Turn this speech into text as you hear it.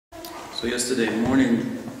So yesterday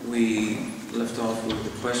morning we left off with a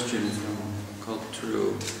question from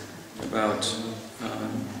Kalpatru about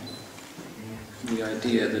the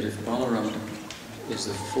idea that if Balaram is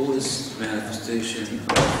the fullest manifestation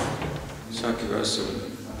of Sakhya Rasa,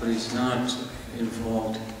 but he's not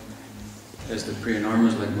involved as the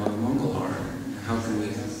Priyanarmas like Madhamangal are, how can we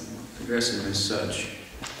address him as such?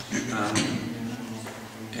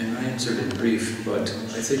 And I answered in brief, but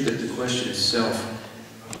I think that the question itself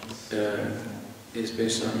is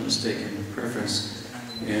based on a mistaken preference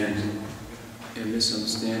and a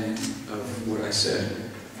misunderstanding of what I said.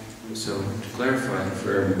 So to clarify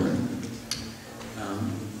for everyone,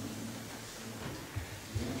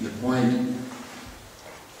 the point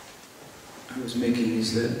I was making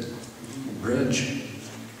is that Braj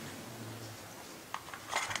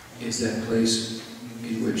is that place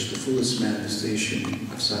in which the fullest manifestation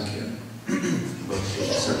of Sakhya, of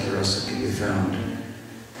Sakhya Rasa, can be found,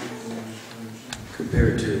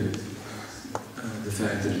 compared to the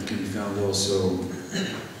fact that it can be found also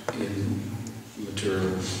in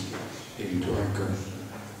Mathura, in Dwarka,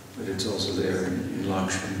 but it's also there in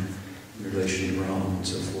Lakshman, in relation to Ram and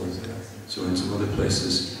so forth. So in some other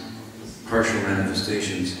places, partial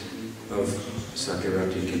manifestations of Sakhya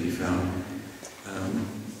Rasa can be found.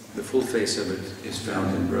 The full face of it is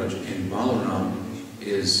found in Braj. In Balaram,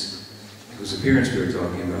 whose appearance we were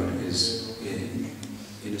talking about, is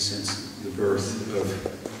in a sense the birth of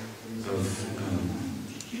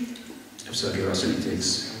Sakhya Rasa. He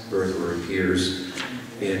takes birth or appears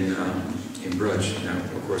in Braj. Now,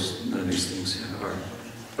 of course, none of these things are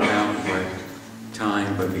bound by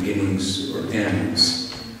time, by beginnings or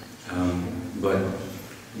ends. But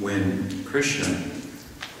when Krishna,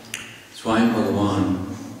 Swami Bhagavan,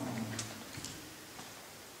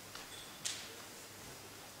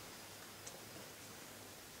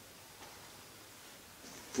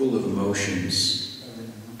 full of emotions,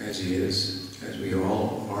 as he is, as we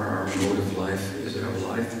all are, our mode of life is our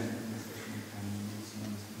life,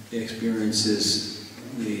 he experiences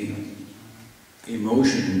the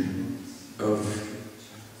emotion of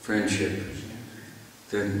friendship,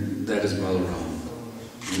 then that is Balaram.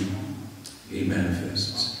 He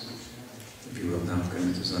manifests, if you will. Now,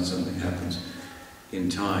 it's not something that happens in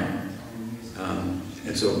time.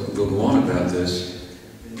 And so we'll go on about this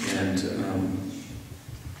and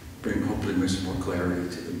bring hopefully some more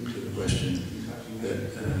clarity to the question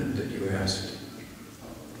that you asked.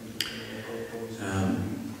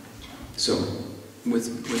 So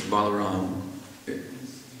with Balaram,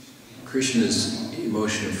 Krishna's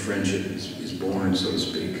emotion of friendship is born, so to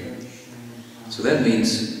speak. So that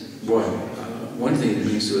means, one thing it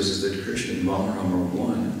means to us is that Krishna and Balaram are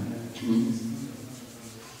one.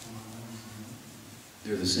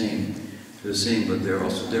 They're the same. They're the same, but they're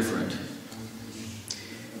also different.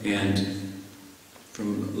 And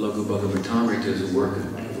from Laghu Bhagavatamrita is a work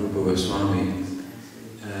of Rupa Swami,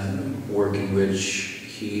 work in which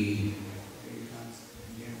he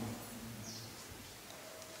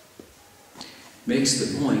makes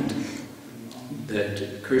the point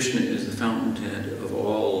that Krishna is the fountainhead of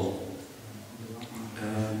all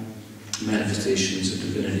manifestations of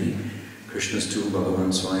divinity. Krishna's Tu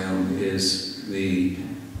Bhagavan Swayam is the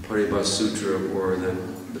Paribhas Sutra, or the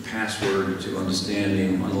password to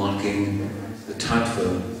understanding, unlocking the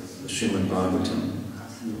tattva of Srimad Bhagavatam.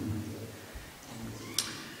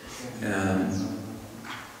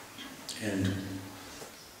 And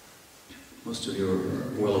most of you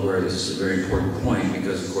are well aware this is a very important point,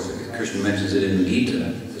 because of course Krishna mentions it in the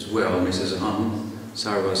Gita as well, and he says, Aham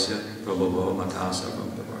sarvasya prabhavo matasarvam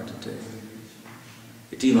pravartate.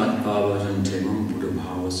 Iti mat bhavajante mam buddha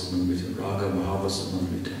bhavasamamrita raga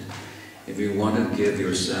bhavasamamrita. If you want to give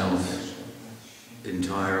yourself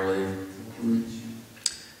entirely,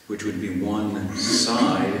 which would be one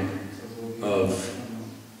side of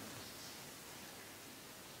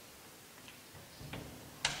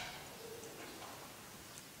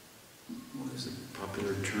what is the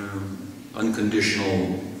popular term?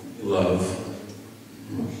 Unconditional love.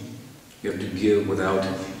 You have to give without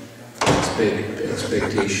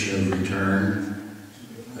expectation of return.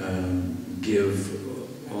 Give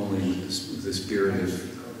only with the spirit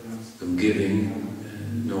of giving,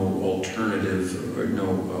 no alternative or no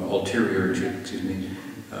ulterior,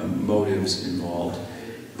 motives involved.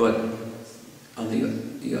 But on the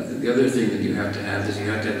other thing that you have to have is you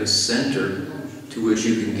have to have a center to which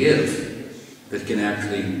you can give, that can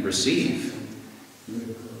actually receive.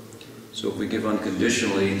 So if we give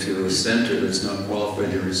unconditionally to a center that's not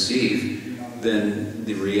qualified to receive, then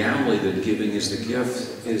the reality that giving is the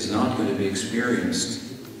gift is not going to be experienced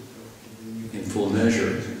in full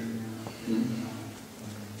measure.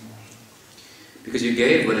 Because you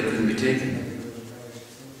gave, but it couldn't be taken.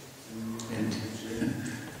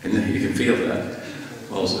 And then you can feel that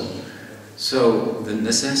also. So the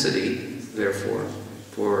necessity, therefore,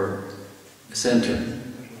 for a center.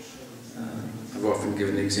 I've often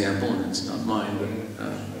given the example, and it's not mine, but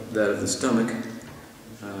that of the stomach.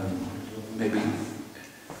 Maybe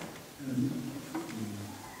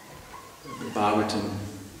the Bhagavatam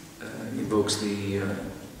evokes the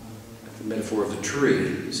metaphor of the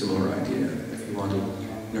tree, similar idea. If you want to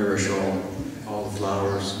nourish all the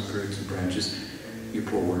flowers and fruits and branches, you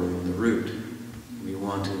pour water on the root. If you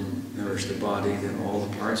want to nourish the body, then all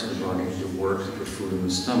the parts of the body need to work to put food in the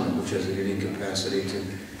stomach, which has a unique capacity to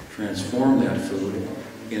transform that food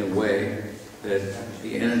in a way that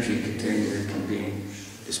the energy contained in it can be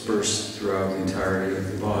dispersed throughout the entirety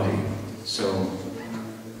of the body. So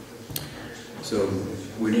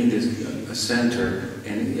we need a center,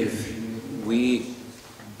 and if we,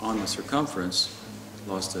 on the circumference,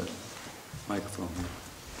 lost a microphone here.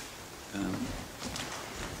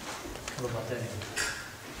 What about that?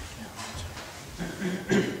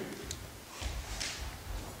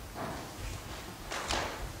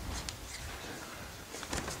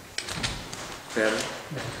 Better?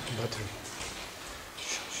 Better.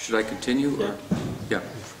 Should I continue? Or? Yeah.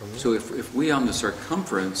 So if we on the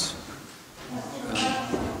circumference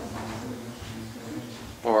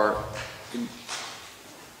are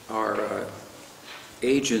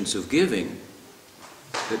agents of giving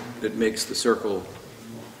that makes the circle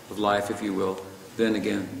of life, if you will, then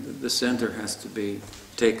again, the center has to be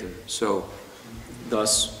taken. So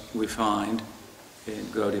thus we find in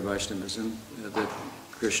Gaudiya Vaishnavism that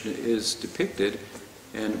Krishna is depicted,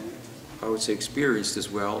 and I would say experienced as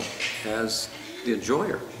well, as the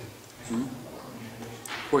enjoyer. Of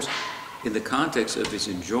course, in the context of his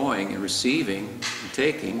enjoying and receiving and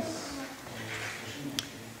taking,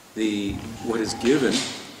 what is given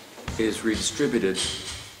is redistributed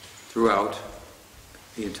throughout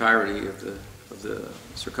the entirety of the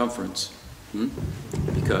circumference,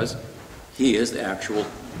 because he is the actual,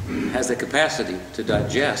 has the capacity to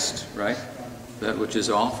digest, right, that which is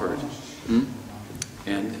offered,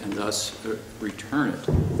 and thus return it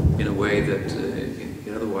in a way that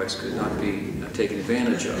it otherwise could not be taken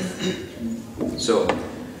advantage of. So,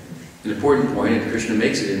 an important point, and Krishna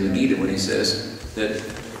makes it in the Gita when he says that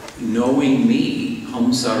knowing me,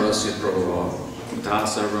 ham sarvasya prabhava, ta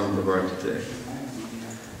sarvam pravartate.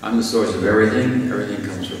 I'm the source of everything, everything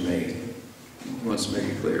comes from me. He wants to make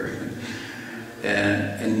it clear.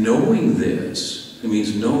 And knowing this, it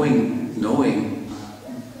means knowing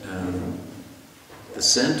the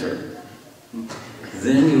center,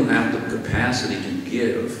 then you have the capacity to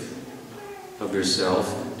give of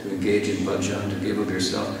yourself, to engage in bhajan, to give of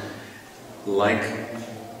yourself, like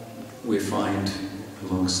we find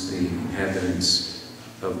amongst the inhabitants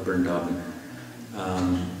of Vrindavana.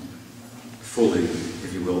 Fully,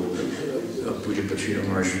 if you will, Puja Pachita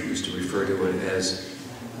Maharaj used to refer to it as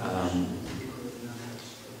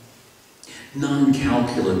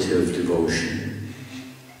non-calculative devotion,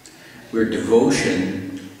 where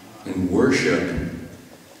devotion and worship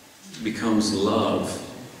becomes love,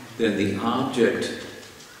 then the object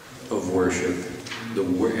of worship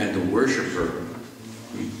and the worshiper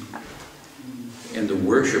and the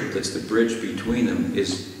worship that's the bridge between them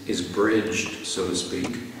is bridged, so to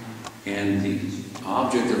speak, and the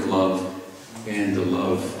object of love and the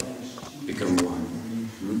love become one.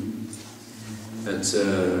 That's,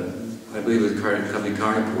 I believe that Kavi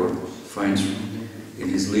Karnapur finds in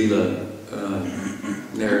his Leela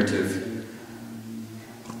narrative,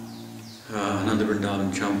 Ananda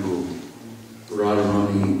Vrindavan Champu,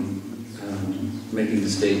 Radharani making the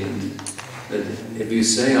statement that if you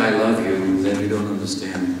say I love you, then you don't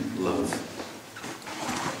understand love.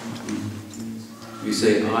 If you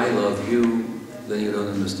say I love you, then you don't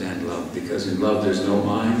understand love, because in love there's no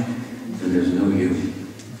I and there's no you.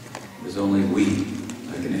 There's only we.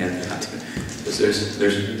 I can add that. Because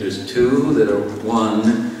there's two that are one,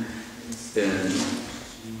 and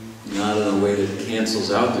not in a way that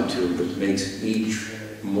cancels out the two, but makes each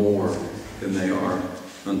more than they are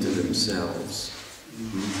unto themselves.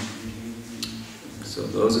 So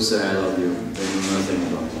those who say I love you, they know nothing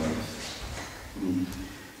about love.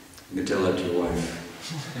 You can tell that to your wife.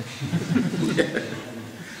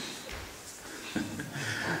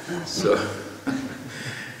 So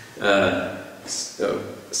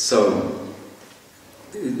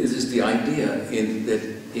it is the idea that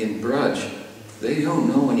in Braj, they don't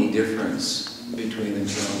know any difference between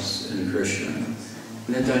themselves and Krishna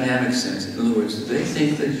in a dynamic sense. In other words, they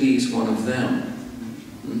think that he's one of them.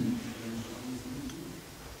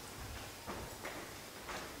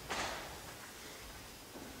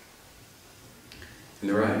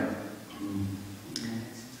 You're right.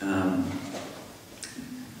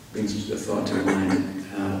 Brings a thought to mind.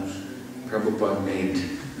 Prabhupada made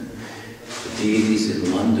the deities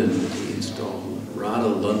in London that he installed Radha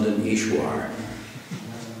London Ishwar.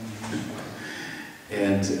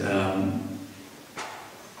 And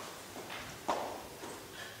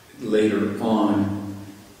later on,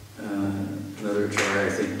 another Acharya, I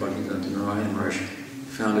think Bhaktivedanta Narayan Maharaj,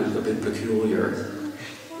 found it a bit peculiar.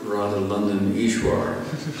 Radha London Ishwar,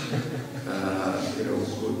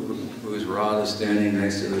 who is Radha standing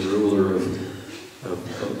next to the ruler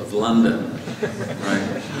of London,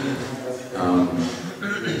 right?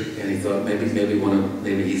 And he thought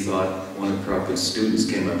maybe he thought one of Prabhupada's students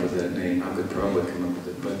came up with that name. How could Prabhupada come up with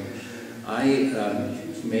it? But I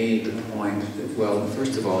made the point that, well,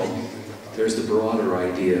 first of all, there's the broader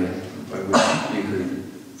idea by which you could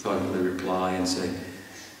thoughtfully reply and say,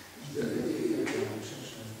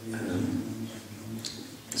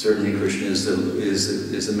 certainly Krishna is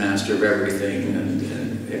the master of everything and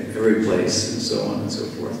every place and so on and so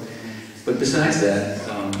forth. But besides that,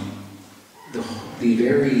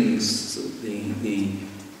 the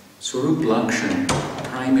Swarup Lakshana,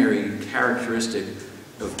 primary characteristic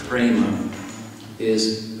of prema,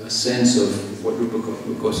 is a sense of what Rupa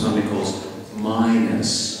Goswami calls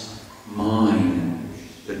mineness, mine,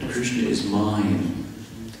 that Krishna is mine.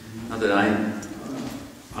 Not that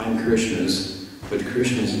I'm Krishna's, but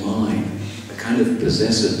Krishna's mine, a kind of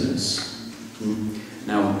possessiveness.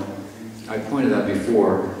 Now, I pointed out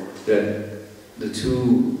before that the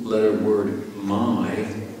two-letter word my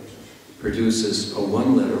produces a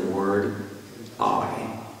one-letter word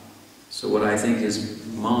I. So what I think is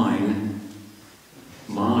mine,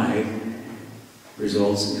 my,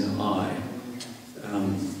 results in I.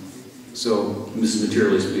 So this is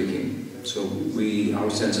materially speaking. So our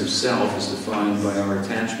sense of self is defined by our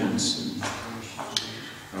attachments,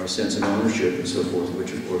 our sense of ownership and so forth,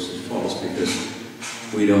 which of course is false because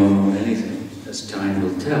we don't own anything, as time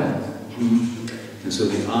will tell. And so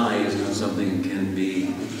the I is not something that can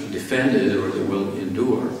be defended or that will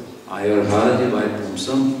endure.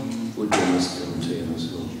 So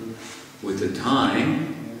with the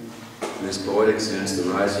time, in this poetic sense, the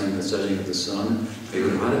rising and the setting of the sun,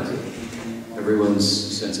 everyone's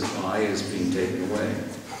sense of I is being taken away.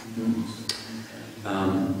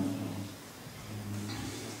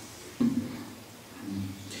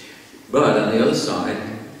 But on the other side,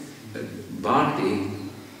 bhakti,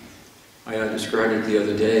 I described it the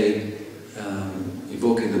other day,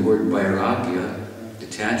 evoking the word vairagya,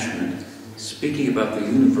 detachment, speaking about the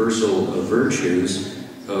universal virtues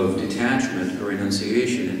of detachment or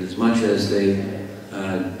renunciation, in as much as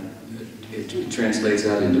it translates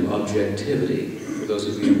out into objectivity. For those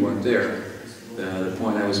of you who weren't there, the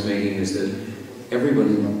point I was making is that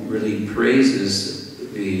everyone really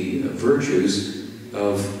praises the virtues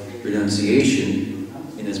of renunciation,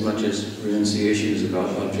 in as much as renunciation is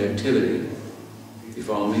about objectivity. You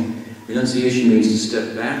follow me? Renunciation means to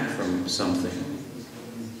step back from something.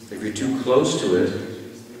 If you're too close to it,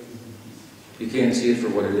 you can't see it for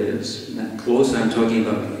what it is. And that close, I'm talking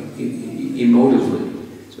about emotively.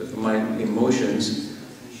 So if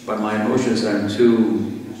by my emotions I'm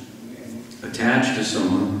too attached to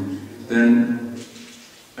someone, then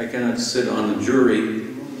I cannot sit on the jury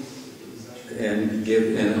and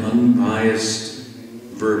give an unbiased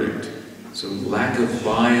verdict. So lack of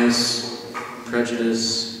bias,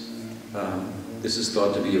 prejudice, this is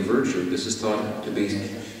thought to be a virtue. This is thought to be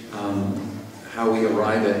how we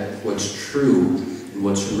arrive at what's true and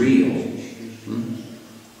what's real.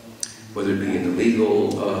 Whether it be in the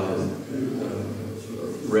legal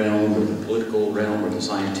realm, or the political realm, or the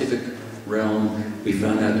scientific realm, we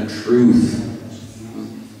found out the truth.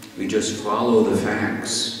 We just follow the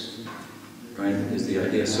facts, right, is the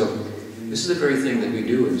idea. So this is the very thing that we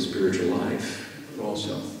do in spiritual life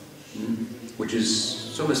also, which is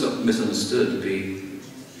so misunderstood to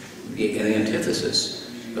be an antithesis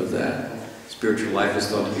of that. Spiritual life is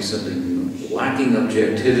thought to be something lacking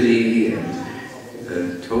objectivity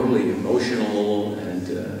and totally emotional and,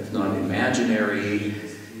 if not imaginary,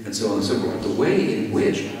 and so on and so forth. The way in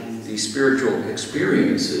which these spiritual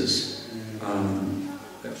experiences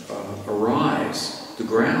arise, the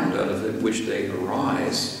ground out of which they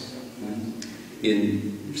arise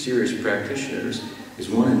in serious practitioners is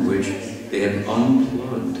one in which they have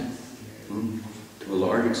unplugged to a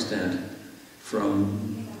large extent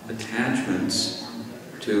from attachments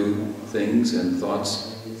to things and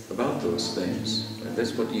thoughts about those things. And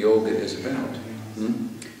that's what yoga is about.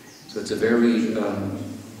 So it's a very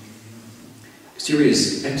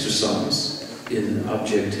serious exercise in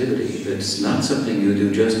objectivity. That's not something you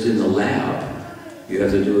do just in the lab. You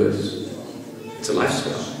have to do it. It's a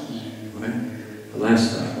lifestyle, right? A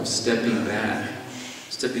lifestyle of stepping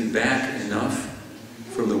back enough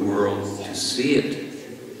from the world to see it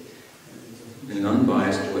in an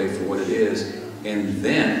unbiased way for what it is. And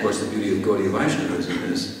then, of course, the beauty of Gaudiya Vaishnavism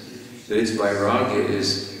is that its vairagya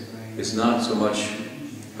is not so much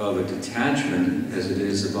of a detachment as it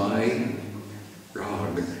is a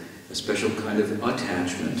vairag, a special kind of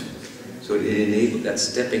attachment. So it enables that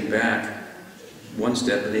stepping back. One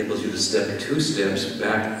step enables you to step 2 steps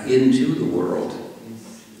back into the world.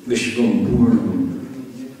 Vishvam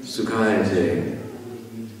Purnam Sukhayate.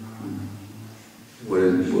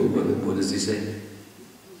 What does he say?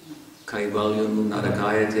 Kaivalyam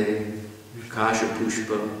Narakayate Kasha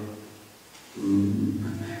Pushpa.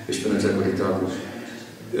 Vishwanath Chakravarti Thakur.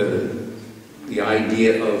 The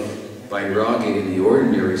idea of vairagya in the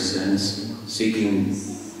ordinary sense, seeking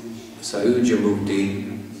Sayuja Mukti,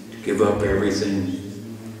 to give up everything,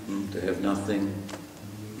 to have nothing,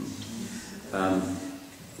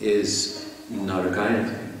 is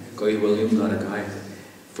Narakayate. Kaivalyam Narakayate.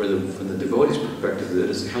 From the devotee's perspective, that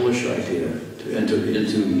is a hellish idea, to enter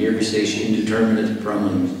into nirvisesha, indeterminate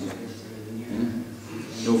Brahman.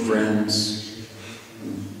 No friends,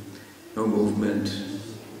 no movement,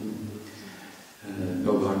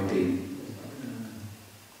 no bhakti.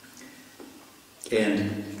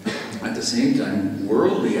 And at the same time,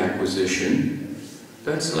 worldly acquisition,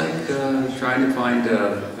 that's like trying to find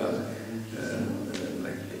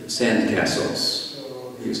like sandcastles.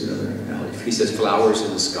 Here's another analogy. He says flowers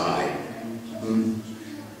in the sky.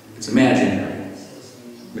 It's imaginary.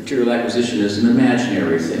 Material acquisition is an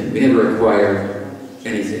imaginary thing. We never acquire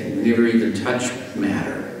anything. We never even touch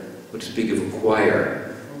matter. But to speak of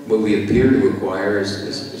acquire, what we appear to acquire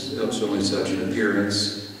is only such an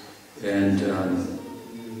appearance, and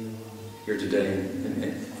here today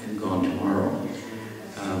and gone tomorrow.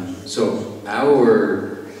 So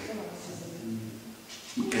our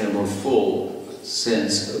kind of more full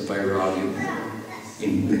sense of vairagya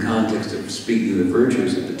in the context of speaking of the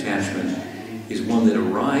virtues of detachment is one that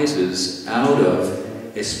arises out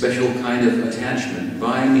of a special kind of attachment.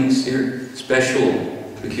 Vai means here special,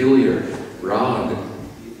 peculiar, rag,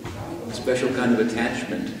 a special kind of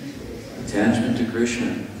attachment to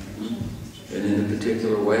Krishna, and in a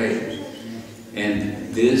particular way.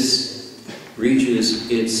 And this reaches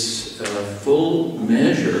its full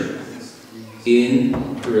measure in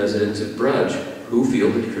the residents of Braj, who feel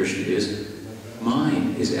that Krishna is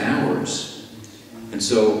mine, is ours. And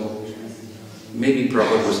so, maybe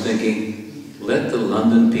Prabhupada was thinking, let the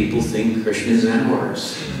London people think Krishna is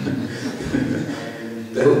ours.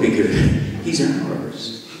 That would be good. He's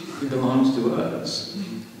ours. He belongs to us.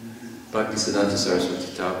 Bhaktisiddhanta Saraswati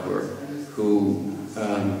Thakur, who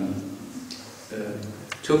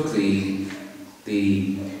took the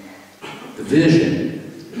vision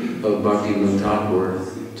of Bhaktivinoda Thakur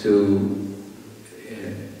to,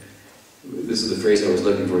 this is the phrase I was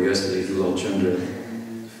looking for yesterday, Dulal Chandra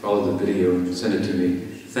followed the video and sent it to me,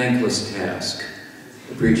 thankless task.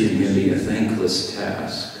 Preaching Hindi, a thankless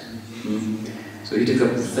task. So he took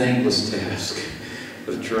up the thankless task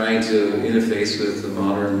of trying to interface with the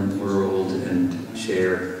modern world and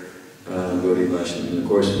share Gaudiya Vaishnavism. And of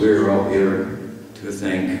course, we're all here to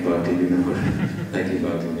thank Bhaktivinoda. Thank you,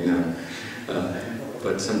 Bhaktivinoda.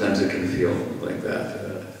 But sometimes it can feel like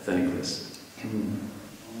that, thankless.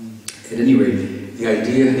 At any rate, the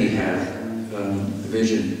idea he had, the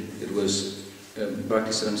vision, it was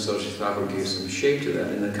Bhaktisiddhanta Saraswati Thakur gave some shape to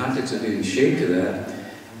that. In the context of giving shape to that,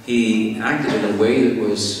 he acted in a way that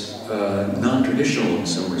was non-traditional in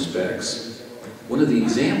some respects. One of the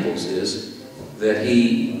examples is that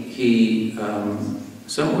he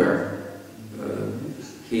somewhere,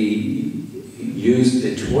 he used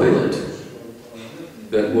a toilet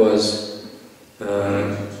that was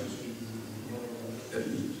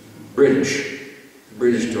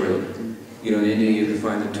British toilet. You know, in India you can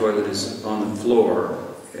find the toilet is on the floor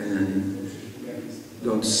and then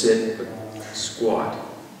don't sit but squat.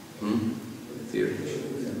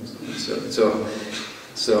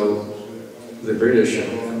 So the British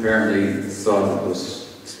apparently thought it was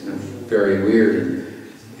very weird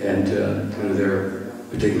and due to their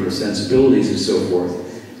particular sensibilities and so forth.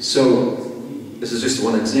 So this is just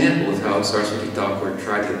one example of how Saraswati Thakur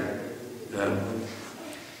tried to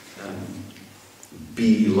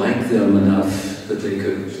be like them enough that they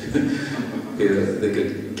could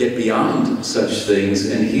get beyond such things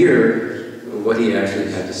and hear what he actually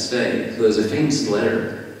had to say. So there's a famous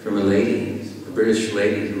letter from a lady, a British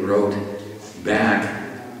lady, who wrote back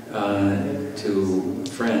to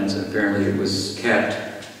friends, and apparently it was kept.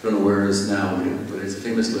 I don't know where it is now, but it's a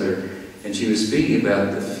famous letter. And she was speaking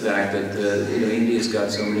about the fact that India's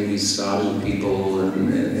got so many of these sadhu people and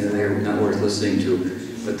they're not worth listening to.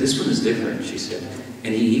 But this one is different, she said.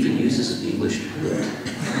 And he even uses an English toilet.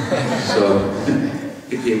 So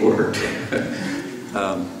it worked.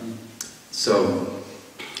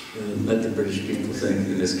 Let the British people think,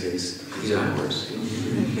 in this case, he's ours.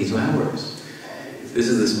 He's ours. This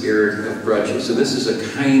is the spirit of Braj. So this is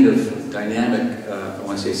a kind of dynamic, I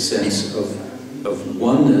want to say, sense of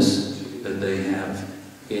oneness that they have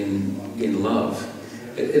in love.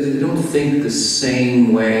 They don't think the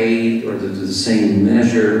same way or the same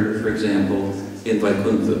measure, for example, in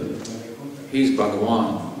Vaikuntha. He's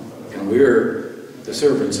Bhagawan, and we're the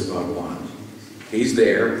servants of Bhagawan. He's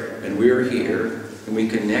there, and we're here, and we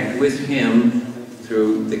connect with him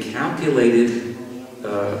through the calculated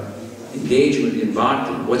engagement in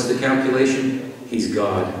bhakti. What's the calculation? He's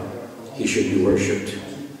God. He should be worshipped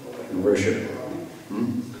and worshipped.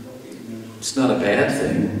 It's not a bad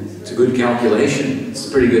thing. It's a good calculation. It's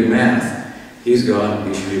pretty good math. He's God.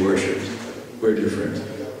 He should be worshipped. We're different.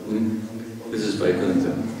 This is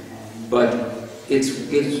Vaikuntha. But it's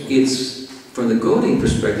from the Gaudiya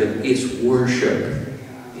perspective, it's worship.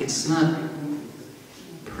 It's not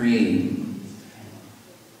praying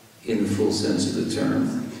in the full sense of the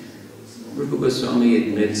term. Rupa Goswami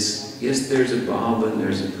admits, yes, there's a bhava and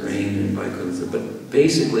there's a praying in Vaikuntha, but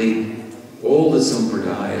basically, all the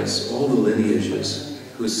sampradayas, all the lineages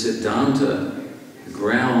who sit down to the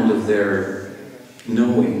ground of their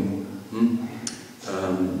knowing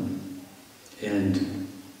and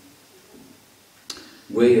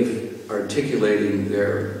way of articulating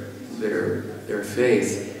their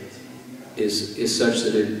faith is such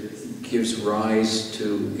that it gives rise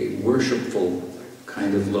to a worshipful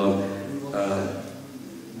kind of love.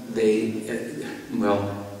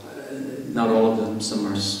 Not all of them, some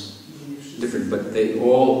are different, but they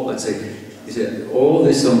all, let's say, he said, all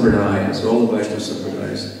the sampradayas, all the Vaishnava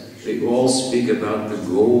sampradayas, they all speak about the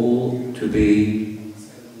goal to be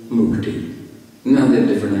mukti. Now they have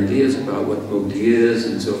different ideas about what mukti is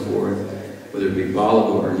and so forth, whether it be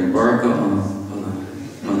balava or nibarka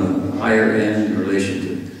on a higher end in relation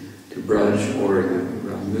to Braj, or the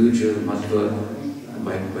Ramanuja, Matva,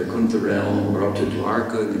 Vaikuntha realm, or up to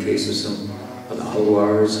Dwarka in the case of some of the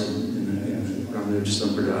Alwars in Ramanuja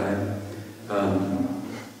Sampradaya.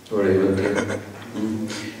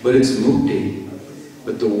 But it's mukti.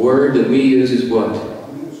 But the word that we use is what?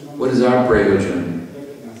 What is our prayojan?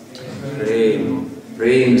 Prem.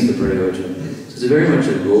 Prem is the prayojan. So it's very much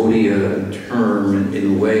a Gaudiya term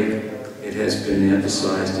in the way it has been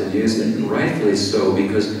emphasized and used, and rightfully so,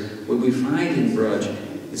 because what we find in Braj,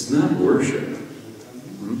 it's not worship.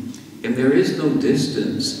 And there is no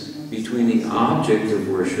distance between the object of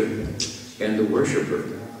worship and the worshipper.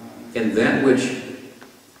 And that which,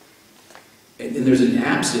 and there's an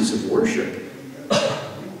absence of worship.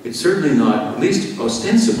 It's certainly not, at least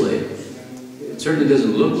ostensibly, it certainly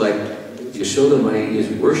doesn't look like Yashoda Mai is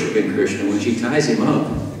worshiping Krishna when she ties him up,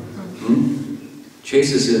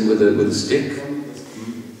 chases him with a stick.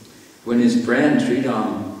 When his friend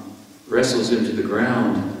Sridham wrestles him to the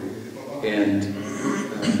ground and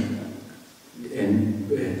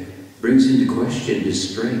brings into question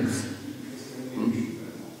his strength,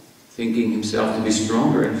 thinking himself to be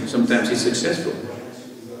stronger, and sometimes he's successful.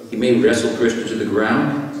 He may wrestle Krishna to the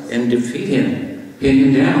ground and defeat him, pin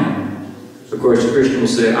him down. Of course, Krishna will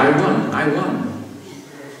say, I won.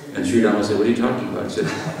 And Sridham will say, what are you talking about? He said,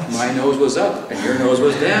 my nose was up and your nose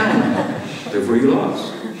was down. Therefore you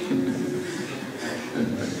lost.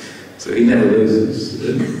 So he never loses.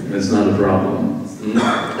 That's not a problem.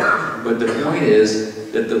 But the point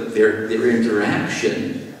is that their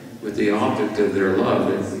interaction with the object of their love,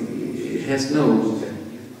 it has no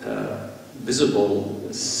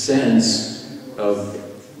visible sense of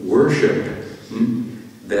worship.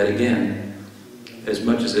 That again, as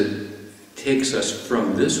much as it takes us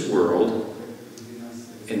from this world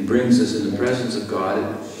and brings us in the presence of God,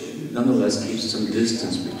 it nonetheless keeps some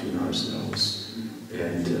distance between ourselves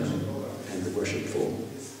and the worshipful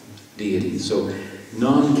deity. So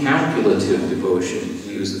non-calculative devotion,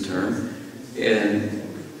 to use the term, and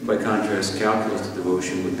by contrast, calculative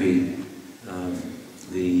devotion would be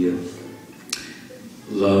the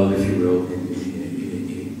love, if you will,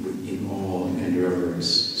 in awe and reverence.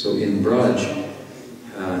 So in Braj,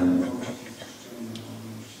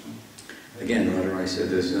 again, Radharani said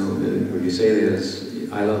there's no, when you say this,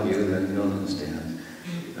 I love you, then you don't understand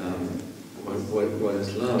what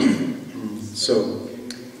is love. So,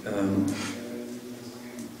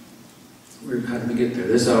 how did we get there?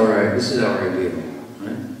 This is our ideal,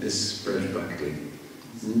 right? This is Braj Bhakti.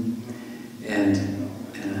 And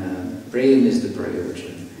Prem is the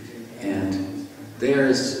prayojan. And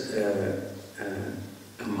there's a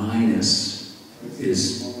minus,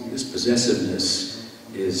 is possessiveness,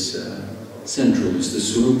 is central, is the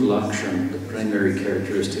Swarup Lakshana, the primary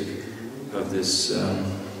characteristic of this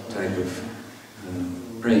type of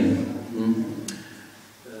prem.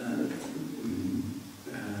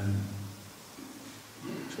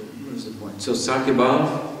 So what is the point? So Sakhya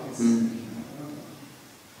Bhav,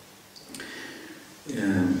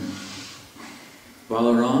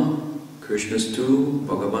 Balaram, Krishna's tu,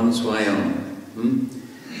 Bhagavan Swayam.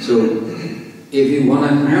 So if you want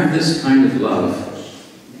to have this kind of love,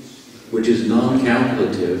 which is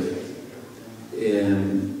non-calculative,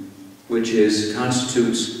 which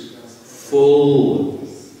constitutes full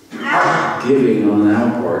giving on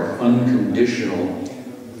our part, unconditional,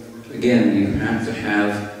 again, you have to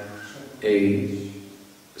have a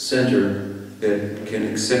center that can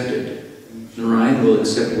accept it. Narayan will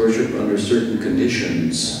accept worship under certain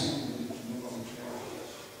conditions.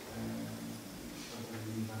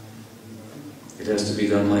 It has to be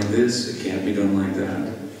done like this, it can't be done like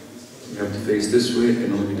that. You have to face this way, it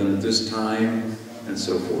can only be done at this time, and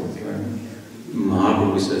so forth. Right?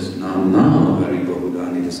 Mahaprabhu says, Nam Nam Hari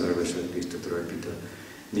Bahudani Sarvashakti Tatrapita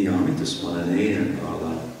Niyamita Smananena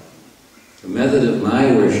Bala. The method of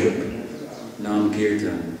my worship, Nam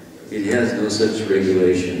Kirtan, it has no such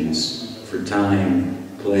regulations for time,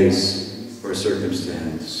 place, or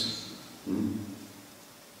circumstance.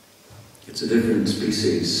 It's a different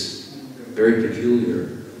species, very peculiar,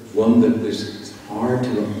 one that was hard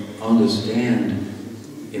to understand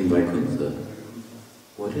in Vaikuntha.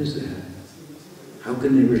 What is that? How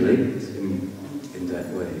can they relate in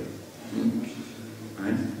that way?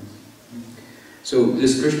 Right? So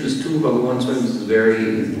this Krishna's tu, Bhagavan Swami, is a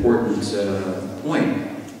very important point.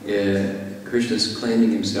 Krishna's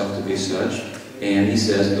claiming himself to be such, and he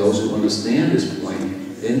says those who understand this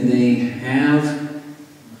point, then they have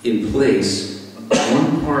in place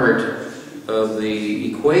one part of the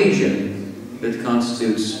equation that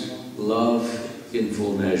constitutes love in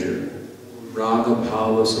full measure. Raga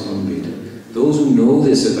Bhava Samambita. Those who know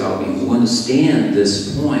this about me, who understand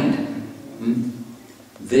this point,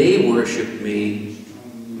 they worship me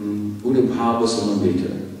Buddha Bhava Samambita.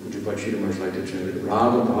 Pujapachita Maharaj like to chant it,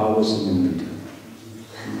 Raga Bhava Samambita.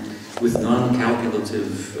 With non-calculative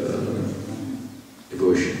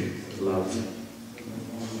devotion, love.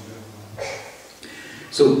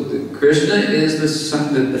 So Krishna is the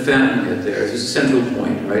fountainhead there. It's a central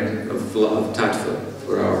point, right, of tattva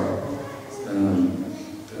for our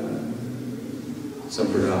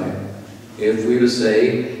sampradaya. If we were to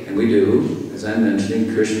say, and we do, as I'm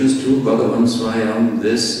mentioning, Krishna's tu Bhagavan Swayam,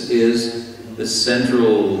 this is the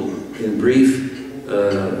central, in brief,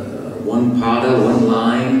 one pada, one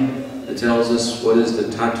line that tells us what is the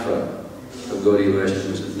tattva of Gaudiya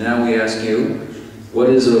Vaishnavism. Now we ask you, what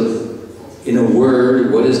is in a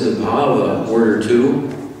word, what is the bhava, word or two?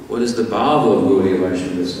 What is the bhava of Gaudiya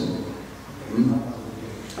Vaishnavism?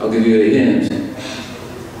 I'll give you a hint.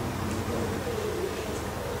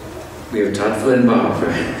 We have tattva and bhava,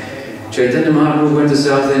 right? Chaitanya Mahaprabhu went to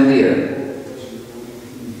South India.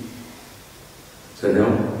 So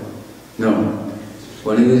no? No.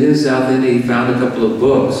 When he was in South India, he found a couple of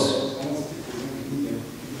books.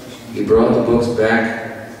 He brought the books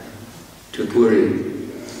back to Puri.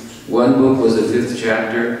 One book was the 5th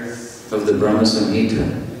chapter of the Brahma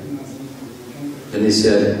Samhita. And he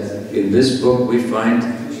said, in this book we find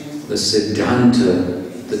the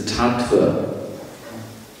Siddhanta, the Tattva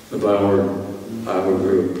of our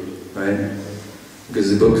group, right? Because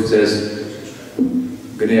the book says,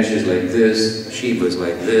 Ganesh is like this, Shiva is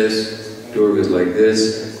like this, Durga is like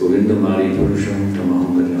this, Govinda Mari Purusham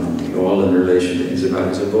Tamam Bhajanti, all in relation to his about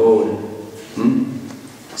his abode.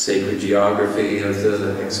 Sacred geography of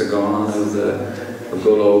the hexagon of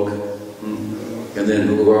Golok, and then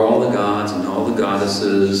who are all the gods and all the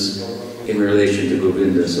goddesses in relation to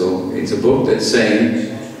Govinda. So it's a book that's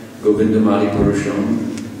saying Govinda Mari Purusham,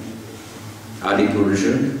 Adi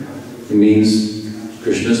Purusha. It means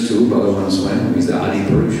Krishna's tu, Bhagavan Swami, means the Adi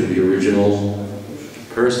Purusha, the original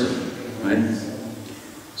person, right?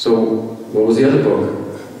 So what was the other book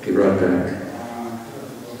he brought back?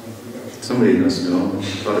 Somebody must know.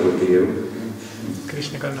 Thought it would be you.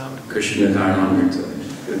 Krishna Karnamrita. Krishna Karnamrita.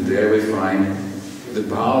 And there we find the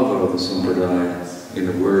bhava of the sampradaya in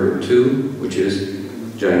the word or two, which is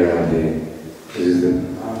Jayarade.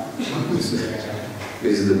 This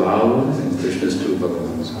is the bhava, and Krishna's tu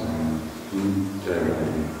Bhagavan Swami.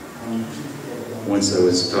 Jayarade. Once I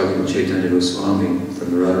was talking to Chaitanya Goswami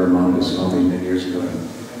from the Radharamana Goswami many years ago.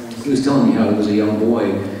 He was telling me how he was a young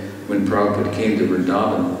boy when Prabhupada came to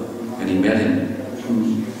Vrindavana. and he met him.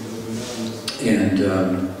 And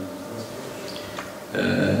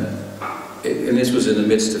this was in the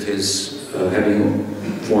midst of his having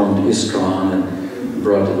formed ISKCON and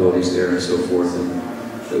brought devotees there and so forth.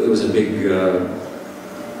 And it was a big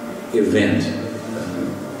event,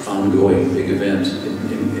 ongoing big event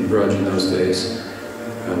in Braj in those days.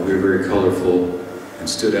 We were very colorful and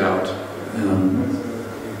stood out.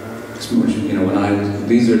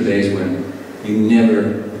 These are days when you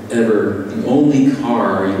never, ever, the only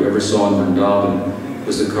car you ever saw in Vrindavan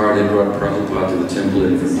was the car they brought Prabhupada to the temple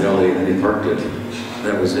in from Delhi, and they parked it.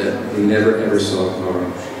 That was it. We never, ever saw a car.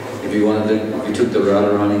 If you wanted to, you took the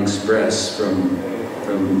Radharani Express from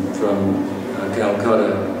Calcutta,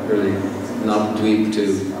 really, Navadvip to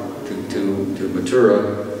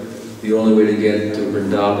Mathura. The only way to get to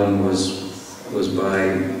Vrindavan was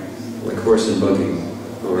by like horse and buggy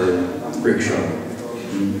or rickshaw.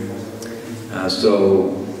 So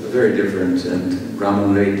very different, and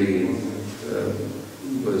Raman Reddy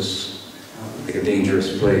was like a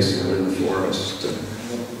dangerous place out in the forest.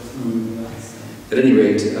 At any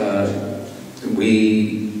rate, we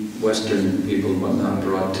Western people and whatnot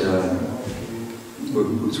brought, it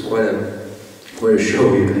was quite a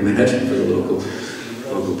show, you can imagine, for the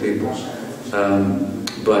local people.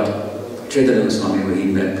 But Chaitanya Swami, when he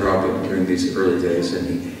met Prabhupada during these early days, and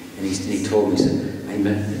he told me, he said, I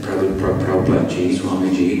met Prabhupada Ji,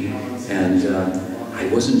 Swami Ji, and I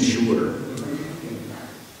wasn't sure.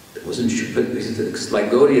 But it's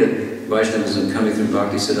like Gaudiya Vaishnavism coming through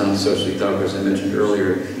Bhaktisiddhanta Saraswati Thakur, as I mentioned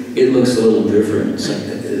earlier. It looks a little different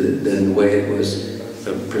than the way it was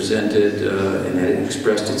presented and had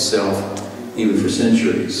expressed itself even for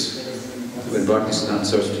centuries. When Bhaktisiddhanta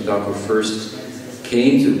Saraswati Thakur first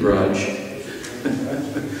came to Braj,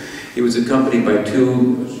 he was accompanied by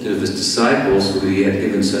two of his disciples who he had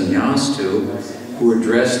given sannyas to, who were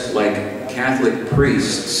dressed like Catholic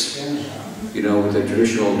priests, you know, with their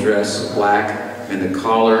traditional dress, black, and the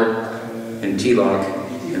collar, and tilak,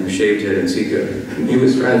 and the shaved head and sika. And he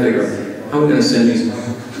was trying to figure out, how are we going to send these?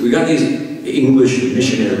 We got these English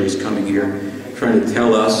missionaries coming here, trying to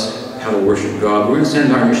tell us how to worship God. We're going to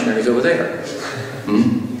send our missionaries over there.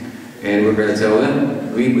 And we're going to tell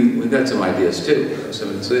them, we've got some ideas too.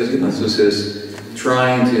 So this is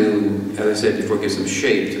trying to, as I said before, give some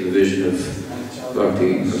shape to the vision of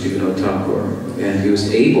Bhaktivinoda Thakur. And he was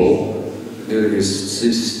able, due to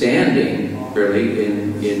his standing, really,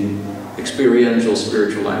 in experiential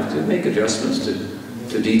spiritual life, to make adjustments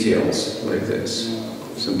to details like this.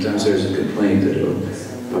 Sometimes there's a complaint that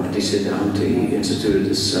Bhaktisiddhanta instituted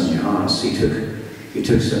this sannyas. He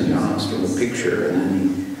took sannyas from a picture, and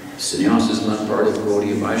then sannyas is not part of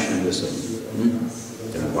Gaudiya Vaishnavism.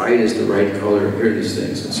 White is the right color, here are these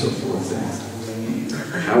things, and so forth.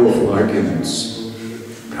 Powerful arguments.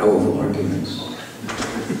 Powerful arguments.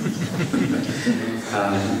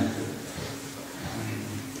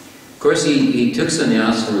 Of course, he took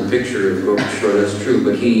sannyas from a picture of Gopakishore, that's true,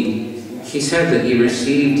 but he said that he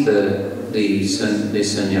received the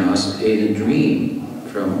sannyas in a dream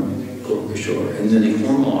from Gopakishore, and then he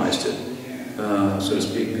formalized it, so to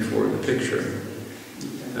speak, before the picture.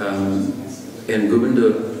 And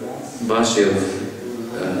Govinda Bhasya of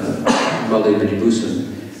Baldev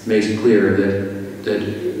Vibhusan makes clear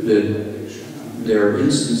that there are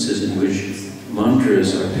instances in which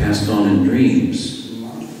mantras are passed on in dreams.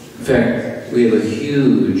 In fact, we have a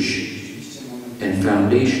huge and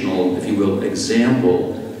foundational, if you will,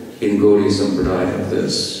 example in Gaudiya Sampradaya of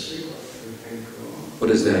this.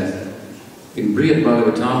 What is that? In Brihad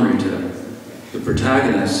Bhagavatamrita, the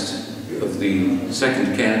protagonist of the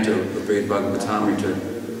second canto of Brihad Bhagavatamrita,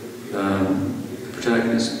 the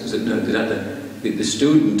protagonist, is it the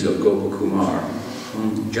student of Gopakumar,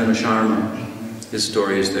 Jana Sharma, his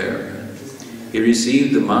story is there. He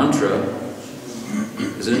received the mantra,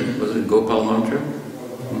 was it Gopal mantra?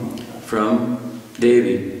 From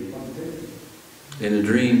Devi in a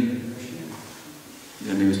dream.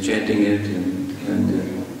 And he was chanting it,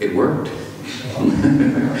 and it worked.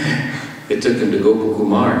 It took him to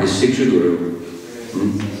Gopakumar, his Siksha Guru,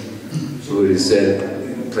 who is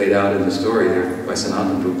said, played out in the story there by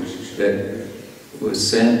Sanatana Prabhu, that was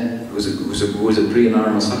sent, who was a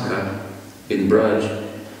Priyanarma Sakhya in Braj,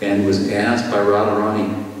 and was asked by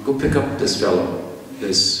Radharani, go pick up this fellow,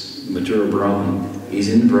 this Mathura Brahman. He's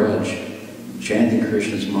in Braj, chanting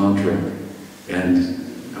Krishna's mantra, and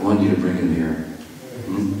I want you to bring him here.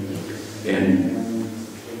 And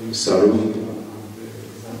Sarup,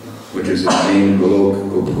 which is his name,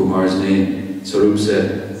 Gopakumar's name, Sarup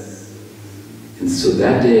said, and so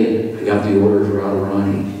that day I got the order for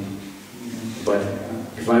Radharani, but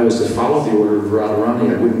if I was to follow the order of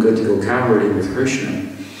Radharani, I wouldn't get to go cowherding with Krishna.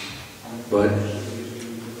 But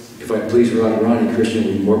if I pleased Radharani, Krishna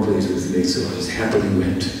would be more pleased with me, so I just happily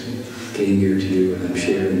came here to you, and I'm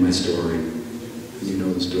sharing my story. You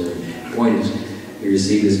know the story. The point is, you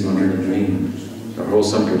receive this mantra in a dream. Our whole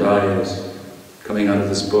sampradaya is coming out of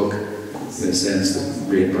this book, in a sense, the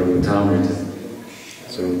great Bhagavatamrita.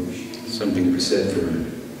 So, something to be said for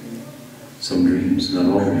some dreams, not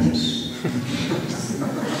all dreams.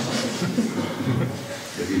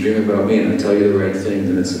 If you dream about me and I tell you the right thing,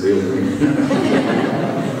 then it's a real dream.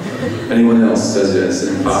 Anyone else says it's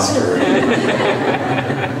an imposter.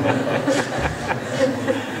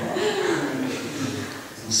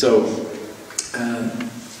 So,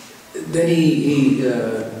 then he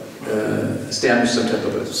established some type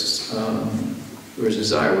of or his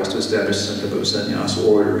desire was to establish some type of sannyasa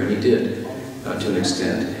order, and he did to an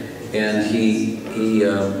extent. And he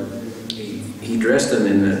dressed them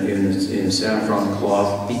in saffron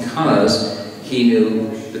cloth because he knew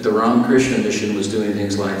that the Ramakrishna mission was doing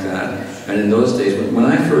things like that. And in those days, when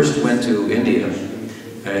I first went to India,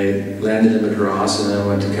 I landed in Madras and then I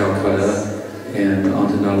went to Calcutta and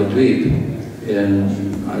onto Navadvip in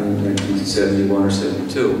 1971 or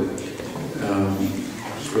 72.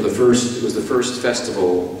 It was the first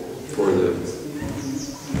festival for the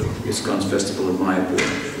ISKCON's festival in Mayapur.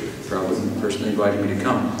 Probably the person invited me to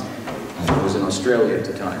come. I was in Australia at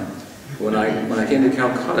the time. When I came to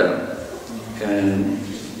Calcutta, and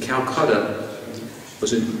Calcutta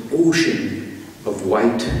was an ocean of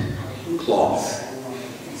white cloth,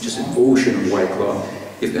 just an ocean of white cloth.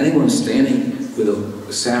 If anyone's standing with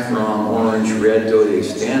a saffron, orange, red dhoti,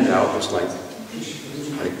 stand out, it's like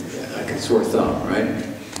a sore thumb, right?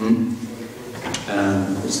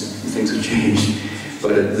 Things have changed,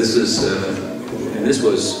 but this is, and this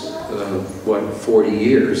was what, 40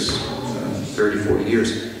 years,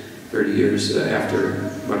 30 years after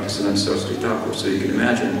Bhaktisiddhanta Saraswati Thakur. So you can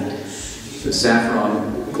imagine the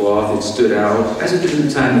saffron cloth, it stood out, as it did in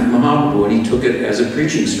the time of Mahaprabhu, and he took it as a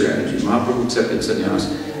preaching strategy. Mahaprabhu accepted sannyas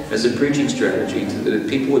as a preaching strategy, that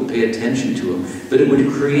people would pay attention to him, that it would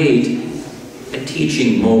create a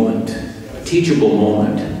teaching moment, a teachable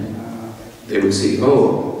moment. They would see,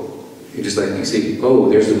 oh, just like you see, oh,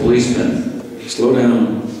 there's the policeman, slow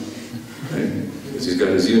down. Right? Because he's got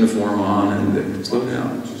his uniform on, and slow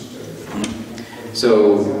down.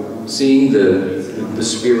 So, seeing the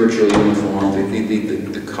spiritual uniform,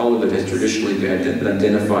 the color that has traditionally been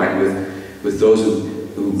identified with those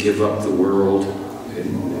who give up the world,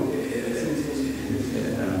 and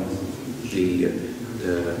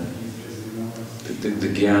the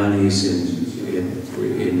Gyanis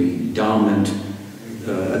in the dominant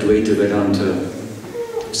Advaita Vedanta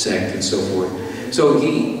sect and so forth. So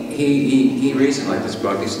he reasoned like this,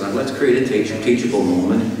 Bhaktisiddhanta, let's create a teachable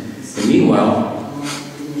moment. And meanwhile,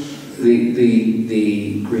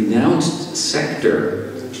 the renounced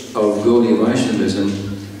sector of Gaudiya Vaishnavism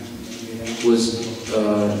was,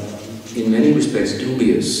 in many respects,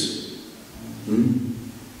 dubious.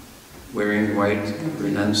 Wearing white,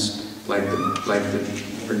 renounced, like the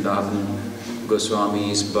Vrindavana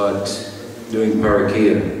Goswamis, but doing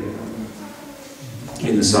parakya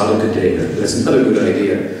in the sadhaka deha. That's another good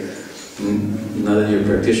idea. Not in your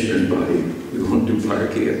practitioner's body. We won't do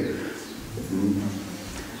parakya.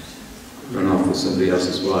 Run off with somebody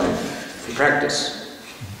else's wife. For practice.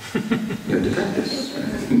 You have to practice.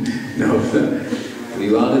 No, you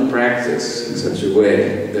want to practice in such a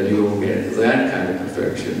way that you will get that kind of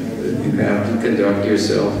perfection. That you have to conduct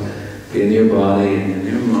yourself in your body and in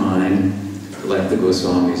your mind like the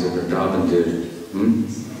Goswamis of Vrindavan did.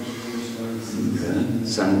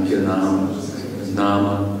 Sakhya Nama,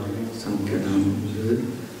 Sakhya Nama.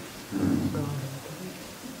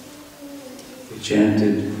 They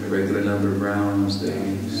chanted a regular number of rounds,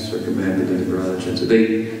 they circumambulated the Vrindavana, so they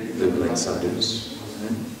lived like sadhus.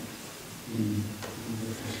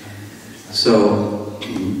 So,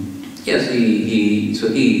 yes,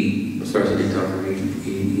 Saraswati Thakur,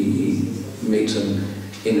 he made some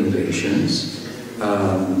innovations.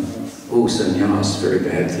 Sannyas, very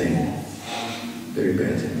bad thing. Very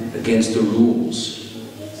bad thing. Against the rules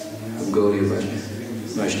of Gaudiya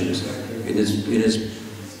Vaishnavism. In his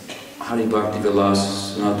Hari Bhakti Vilas,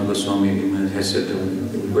 Sanatana Goswami has said that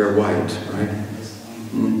we wear white, right?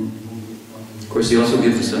 Of course, he also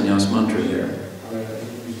gives the sannyas mantra there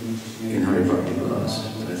in Hari Bhakti Vilas,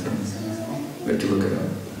 I think. We have to look it up.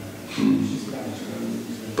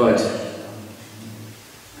 But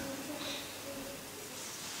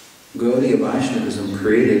Gaudiya Vaishnavism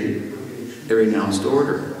created a renounced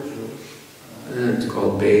order. It's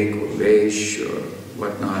called Bhek or Vaish or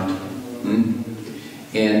whatnot.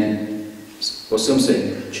 And, well, some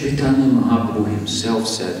say, Chaitanya Mahaprabhu himself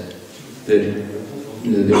said that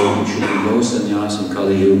there should be no sannyas in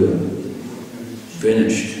Kali Yuga.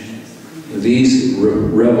 Finished. These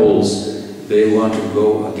rebels, they want to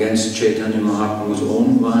go against Chaitanya Mahaprabhu's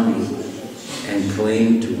own Vani and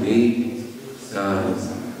claim to be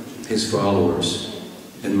his followers.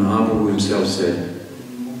 And Mahaprabhu himself said,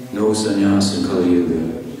 no sannyas in Kali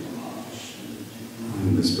Yuga.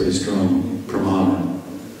 That's pretty strong pramana.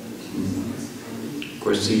 Of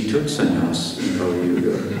course, he took sannyas in Kali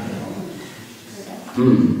Yuga.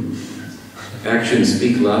 Actions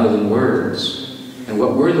speak louder than words. And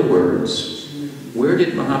what were the words? Where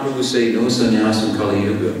did Mahaprabhu say no sannyas in Kali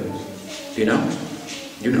Yuga? Do you know?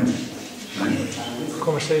 You know, right?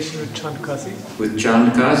 Conversation with Chandkazi. With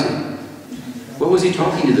Chandkazi. What was he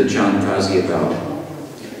talking to the Chandkazi about?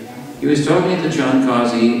 He was talking to the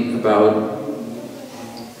Chandkazi about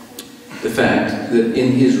the fact that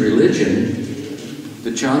in his religion,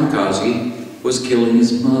 the Chandkazi was killing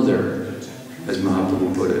his mother, as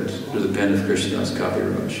Mahaprabhu put it, through the pen of Krishnadas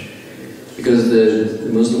Kaviraj. Because the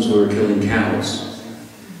Muslims were killing cows.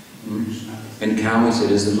 And cow, he said,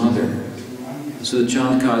 is the mother. So the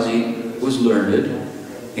Chandkazi was learned,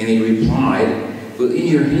 and he replied, well, in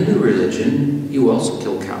your Hindu religion, you also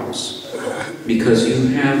kill cows. Because you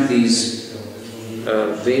have these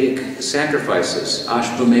Vedic sacrifices,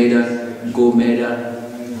 Ashvamedha, Gomedha,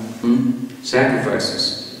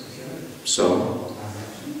 sacrifices. So,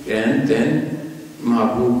 and then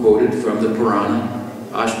Mahaprabhu quoted from the Purana,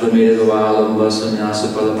 Ashvamedha Gavalamba Sannyasa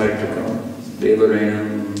Palapaitrakam,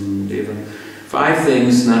 Devarenam, Deva. 5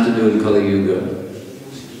 things not to do in Kali Yuga.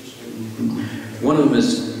 One of them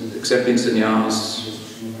is accepting sannyas,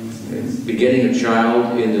 begetting a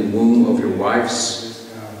child in the womb of your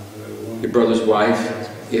brother's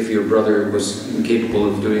wife, if your brother was incapable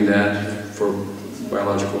of doing that for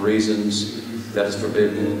biological reasons, that is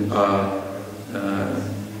forbidden.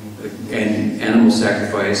 And animal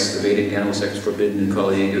sacrifice, the Vedic animal sacrifice forbidden in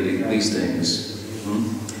Kali Yuga, these things.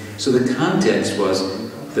 So the context was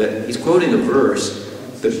that he's quoting a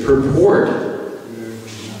verse, the purport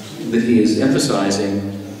that he is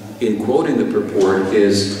emphasizing in quoting the purport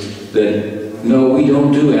is that, no, we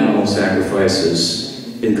don't do animal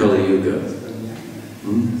sacrifices in Kali Yuga.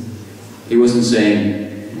 He wasn't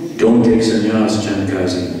saying, don't take sannyas,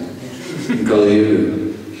 Chandkazi, in Kali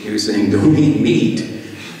Yuga. He was saying, don't eat meat.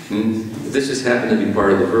 This just happened to be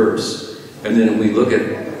part of the verse. And then we look at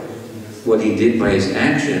what he did by his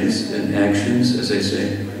actions, and actions, as I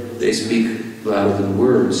say, they speak louder than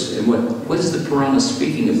words. And what is the Purana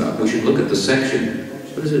speaking about? We should look at the section.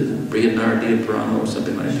 What is it? Brihadaradiya Purana or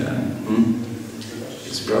something like that?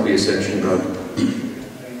 It's probably a section about,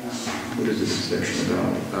 what is it, a section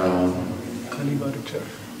about? Kalivarja.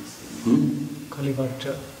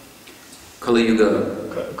 Kalivarja. Kali Yuga.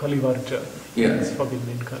 Kalivarja. Yeah. It's forbidden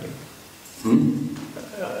in Kali.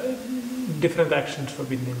 Different actions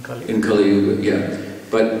forbidden in Kali. In Kali Yuga, yeah.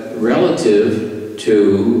 But relative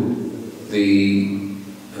to the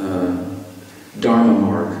Dharma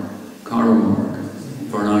mark, Karma mark,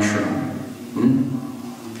 Varnashram,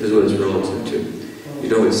 is what it's relative to. You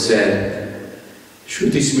know, it's said,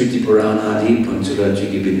 Shruti Smriti Purana Adi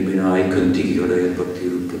Panchalajiki Binibinai Kantiki Gadaya Bhakti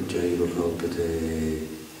Rupajaiva Kalpate.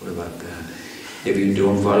 What about that? If you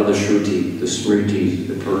don't follow the Shruti, the Smriti,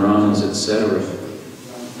 the Puranas, etc.,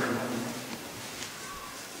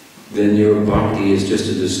 then your bhakti is just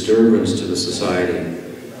a disturbance to the society.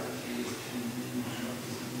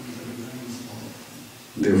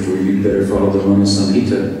 Therefore, you better follow the Manu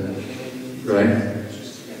Samhita, right?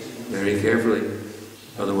 Very carefully.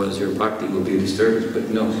 Otherwise, your bhakti will be a disturbance. But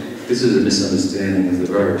no, this is a misunderstanding of the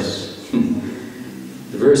verse.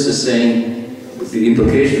 The verse is saying, the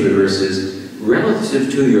implication of the verse is,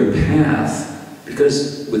 relative to your path,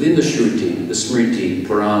 because within the Shruti, the Smriti,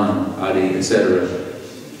 Purana, Adi, etc.,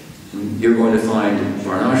 you're going to find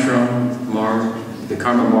Varnashram mark, the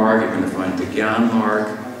Karma mark, you're going to find the Gyan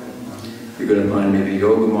mark, you're going to find maybe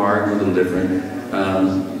Yoga mark, a little different,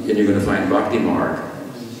 and you're going to find Bhakti mark.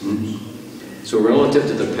 So relative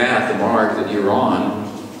to the path, the mark that you're on,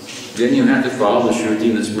 then you have to follow the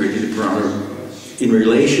Shruti and the Smriti, the Purana, in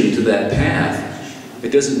relation to that path.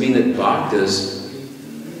 It doesn't mean that bhaktas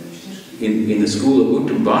in the school of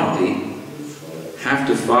Uttam Bhakti have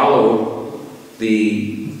to follow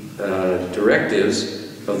the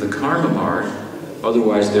directives of the karma mark,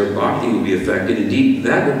 otherwise their bhakti will be affected. Indeed,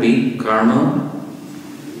 that would be karma,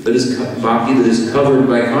 that is bhakti that is covered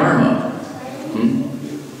by karma,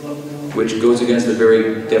 which goes against the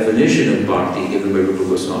very definition of bhakti given by Rupa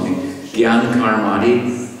Goswami. Gyan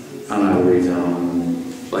karmati anavritam.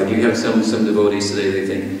 Like you have some devotees today, they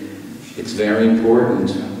think it's very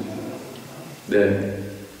important that,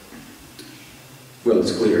 well,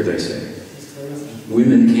 it's clear, they say,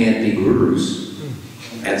 women can't be gurus.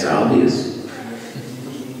 That's obvious.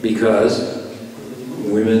 Because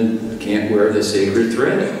women can't wear the sacred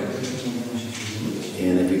thread.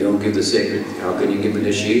 And if you don't give the sacred, how can you give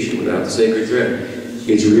initiation without the sacred thread?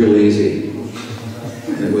 It's real easy.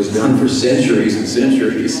 And it was done for centuries and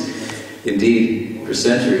centuries. Indeed, for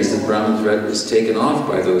centuries, the Brahman thread was taken off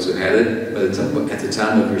by those who had it at the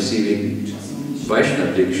time of receiving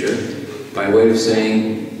Vaishnava Diksha, by way of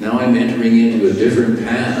saying, now I'm entering into a different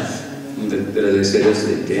path. That, as I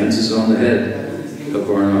said, it dances on the head of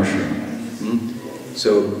Varnashram.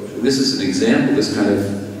 So this is an example, this kind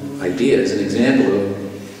of idea is an example of,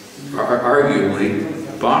 arguably,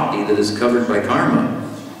 bhakti that is covered by karma.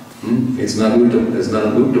 It's not an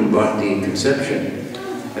uttam bhakti conception.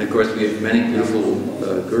 And of course we have many beautiful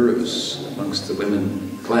gurus amongst the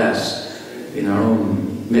women class in our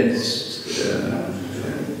own midst,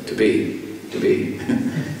 to be a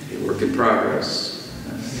work in progress,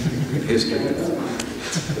 history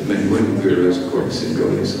of many women gurus, of course, in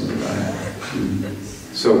Gaudiya Sampradaya.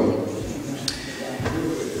 So,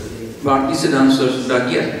 Bhakti Siddhanta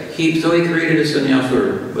Saraswati, yes, he created a sannyas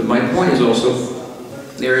order. But my point is also,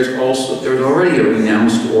 there's already a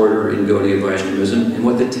renounced order in Gaudiya Vaishnavism, and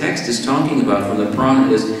what the text is talking about from the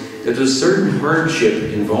Purana is that there's a certain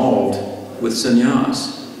hardship involved with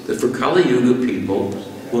sannyas, that for Kali Yuga people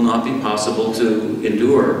will not be possible to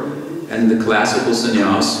endure. And the classical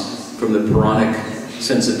sannyas, from the Puranic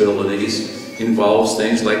sensibilities, involves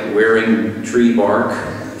things like wearing tree bark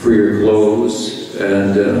for your clothes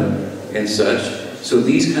and such. So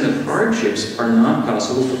these kind of hardships are not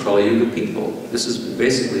possible for Kali Yuga people. This is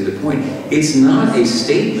basically the point. It's not a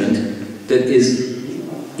statement that is,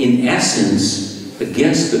 in essence,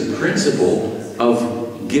 against the principle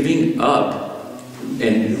of giving up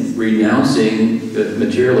and renouncing the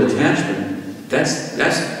material attachment. That's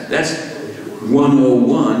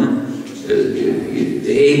 101, the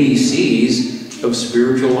ABCs of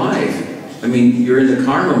spiritual life. I mean, you're in the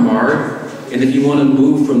karma marg, and if you want to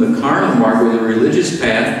move from the karma marg or the religious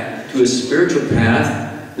path to a spiritual path,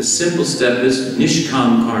 the simple step is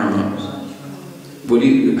nishkam karma.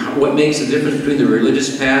 What makes the difference between the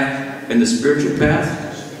religious path and the spiritual path?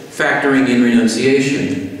 Factoring in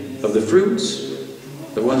renunciation of the fruits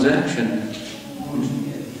of one's action.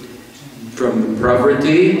 From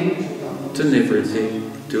pravriti to nivritti,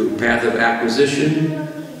 to path of acquisition,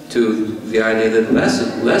 to the idea that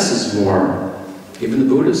less is more. Even the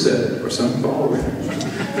Buddha said it, or some follower.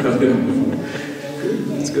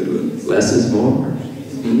 It's a good one. Less is more.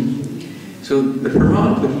 So the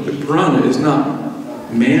Purana is not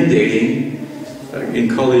mandating in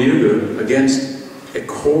Kali Yuga against a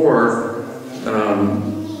core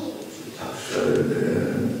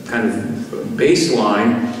kind of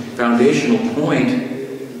baseline, foundational point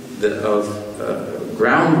of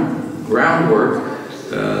groundwork,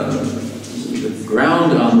 the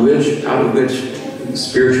ground out of which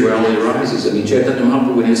spirituality arises. I mean, Chaitanya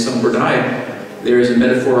Mahaprabhu in his Sampradaya, there is a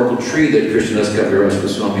metaphorical tree that Krishnadas Kaviraj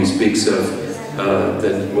Swami speaks of,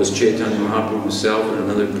 that was Chaitanya Mahaprabhu himself,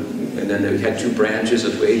 and then they had two branches,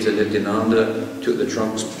 Advaita and Nityananda, the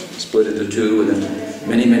trunks split into two, and then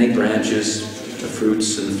many branches, the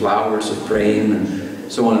fruits and flowers of prema,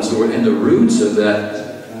 and so on and so forth. And the roots of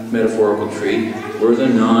that metaphorical tree were the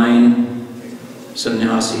 9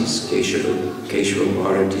 sannyasis, Keshava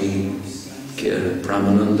Bharati,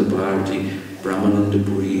 Brahmananda Bharati, Brahmananda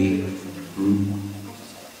Puri, and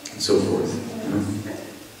so forth.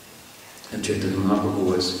 And Chaitanya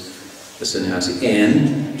Mahaprabhu was a sannyasi.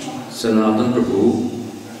 And Sanatana Prabhu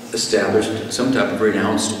established some type of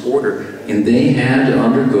renounced order. And they had to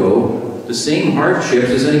undergo the same hardships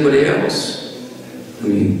as anybody else. I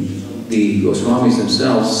mean, the Goswamis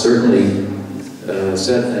themselves certainly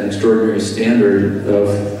set an extraordinary standard of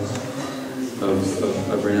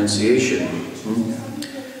renunciation.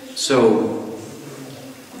 So,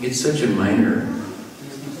 it's such a minor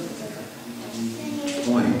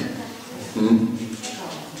point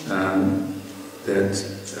that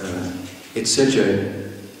it's such a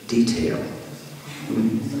detail.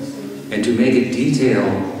 And to make a detail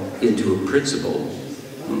into a principle,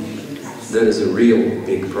 that is a real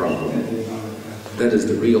big problem. That is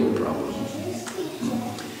the real problem.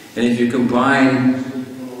 And if you combine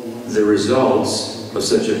the results of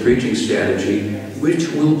such a preaching strategy, which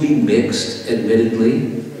will be mixed,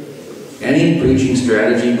 admittedly, any preaching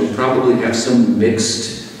strategy will probably have some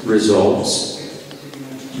mixed results.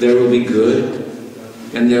 There will be good,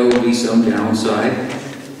 and there will be some downside.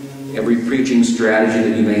 every preaching strategy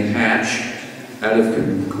that you may hatch out of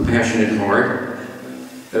compassionate heart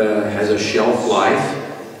has a shelf life.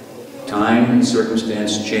 Time and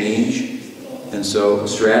circumstance change, and so a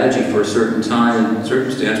strategy for a certain time and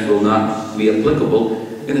circumstance will not be applicable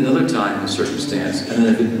in another time and circumstance. And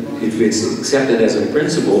then if it's accepted as a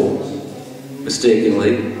principle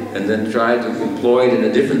mistakenly, and then tried to employ it in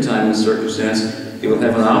a different time and circumstance, it will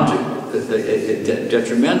have an object, a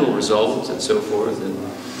detrimental result, and so forth.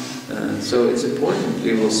 And so it's important to be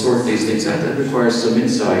able to sort these things out. That requires some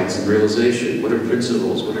insights and realization. What are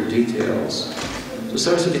principles? What are details? So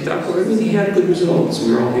Saraswati Thakur, I mean, he had good results.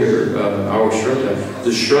 We're all here. Our Shraddha,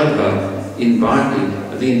 the Shraddha in Bhakti,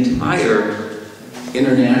 the entire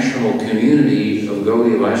international community of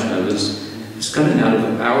Gaudiya Vaishnavas is coming out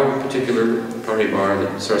of our particular paribar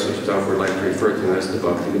that Saraswati Thakur liked to refer to as the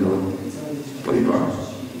Bhakti-Vinod paribar.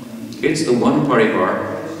 It's the one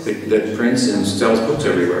paribar that prints and sells books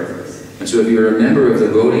everywhere. And so if you're a member of the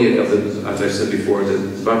Gaudiya, as I said before, the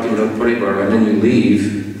Bhakti-Vinod paribar, and then you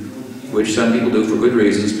leave, which some people do for good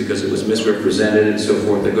reasons, because it was misrepresented and so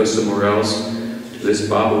forth. They go somewhere else, to this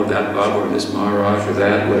Baba or that Baba or this Maharaj or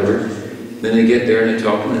that, whatever. Then they get there and they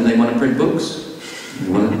talk to him and they want to print books. He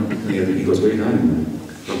goes, what are you doing?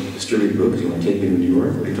 Distribute books? You want to take me to New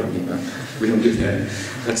York? What are you talking about? We don't do that.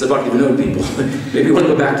 That's the Bhakti-Vinod people. Maybe you want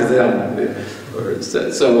to go back to them.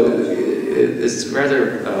 So it's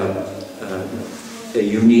rather a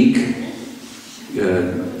unique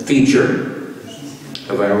feature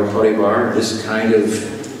of our paribar, this kind of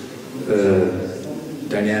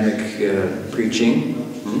dynamic preaching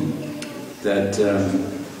that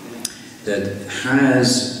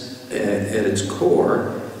has at its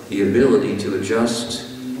core the ability to adjust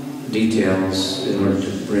details in order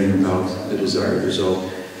to bring about the desired result.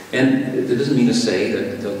 And it doesn't mean to say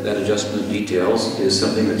that that adjustment of details is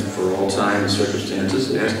something that for all time and circumstances.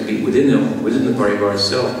 It has to be within the paribar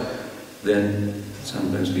itself. Then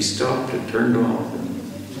sometimes be stopped and turned off and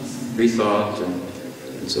rethought and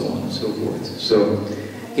so on and so forth. So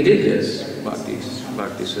he did this, Bhakti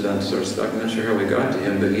Siddhanta Saraswati. I'm not sure how we got to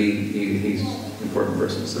him, but he's an important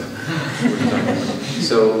person.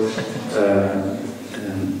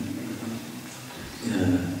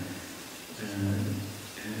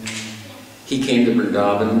 He came to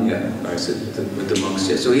Vrindavan, yeah, I said with the monks.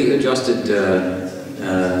 Yeah. So he adjusted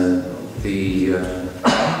the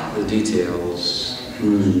details,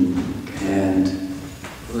 and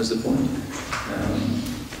what was the point?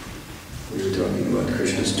 We were talking about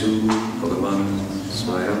Krishna's tomb, Bhagavan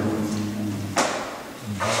Swayam.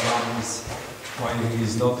 Why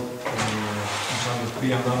he's not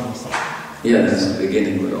Vrindavana or something. Yeah, that's the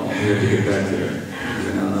beginning of it all. We have to get back there.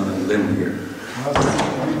 We're not on a limb here.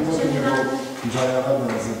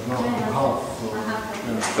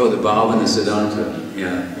 Oh, the Bhav and the Siddhanta.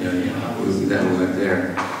 Yeah. That we went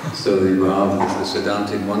there. So the Bhav, the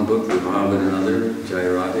Siddhanta in one book, the Bhav in another,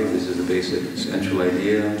 Jayarati. This is the basic central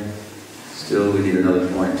idea. Still, we need another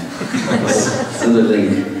point. another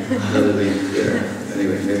link there.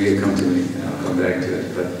 Anyway, maybe you'll come to me and I'll come back to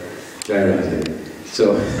it. But Jayarati.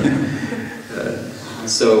 So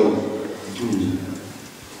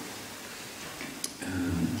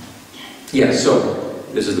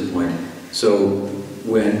this is the point. So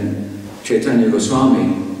when Chaitanya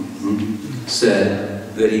Goswami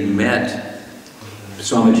said that he met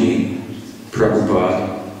Swamiji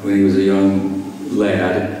Prabhupada when he was a young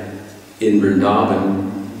lad in Vrindavan,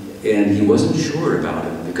 and he wasn't sure about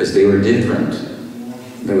it because they were different.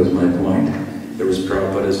 That was my point. There was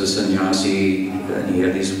Prabhupada as a sannyasi, and he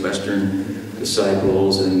had these Western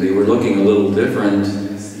disciples, and they were looking a little different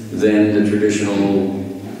than the traditional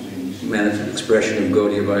expression of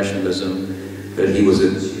Gaudiya Vaishnavism that he was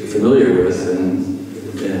familiar with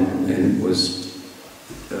and was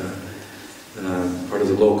part of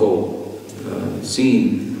the local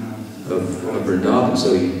scene of Vrindavan.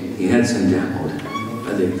 So he had some doubt.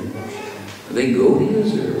 Are they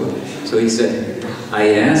Gaudiyas or what? So he said,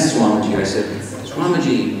 I asked Swamiji, I said,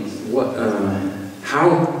 Swamiji, what,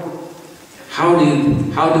 how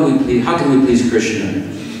can we please Krishna?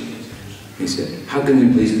 He said, how can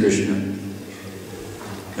we please Krishna?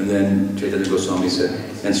 And then Chaitanya Goswami said,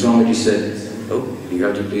 and Swamiji said, oh, you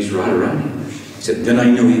have to please Radharani. He said, then I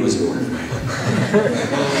knew he was going.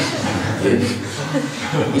 Yeah.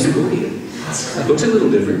 He's a Gaudiya. Looks a little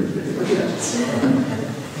different.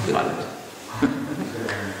 Got it.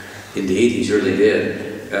 Indeed, he surely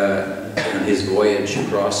did. On his voyage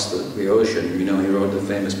across the ocean, you know, he wrote the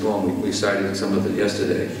famous poem. We cited some of it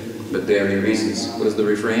yesterday. But there he reasons. What is the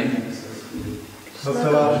refrain?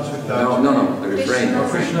 No, the refrain.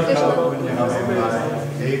 Krishna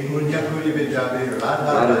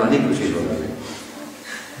Radharani Kushi Bhavati.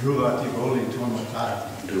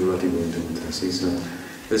 See, so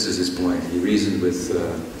this is his point. He reasoned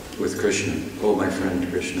with Krishna. Oh, my friend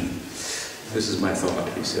Krishna, this is my thought,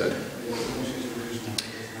 he said.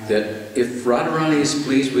 That if Radharani is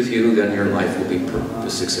pleased with you, then your life will be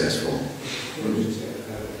successful.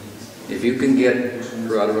 If you can get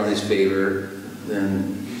Radharani's favor,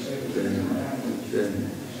 then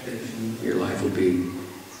your life will be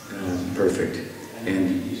perfect.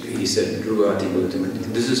 And he said,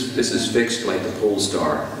 this is fixed like the pole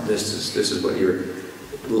star. This is what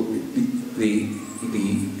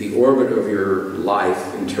the orbit of your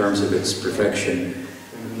life in terms of its perfection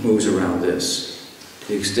moves around this.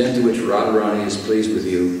 The extent to which Radharani is pleased with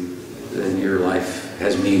you, then your life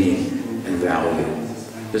has meaning and value.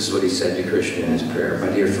 This is what he said to Krishna in his prayer. My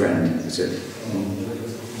dear friend, he said,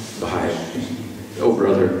 Bhai, oh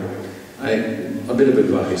brother, a bit of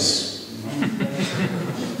advice.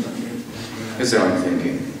 That's how I'm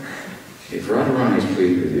thinking. If Radharani is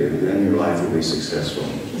pleased with you, then your life will be successful.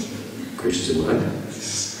 Krishna said, what?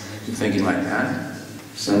 You're thinking like that?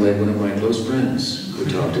 Sound like one of my close friends who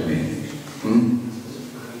talked to me.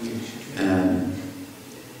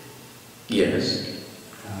 Yes.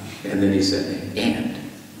 And then he said, and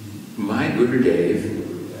my Gurudev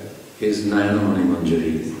is Nayanamani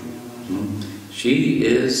Manjari. She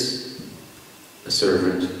is a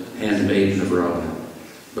servant, handmaiden of Radha.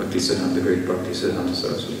 Bhaktisiddhanta, the great Bhaktisiddhanta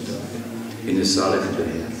Saraswati, in his Sadhaka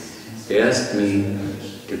asked me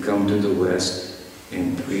to come to the West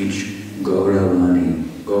and preach Gauravani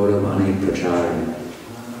Prachara,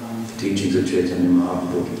 the teachings of Chaitanya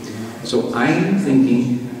Mahaprabhu. So I'm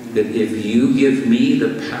thinking that if you give me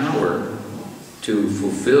the power to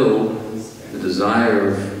fulfill the desire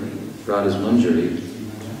of Radha's Manjari,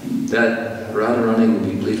 that Radharani will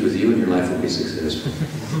be pleased with you and your life will be successful.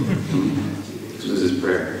 This was his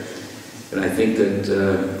prayer. And I think that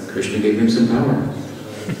Krishna gave him some power.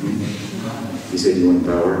 He said, you want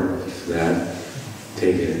power? That,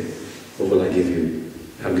 take it. What will I give you?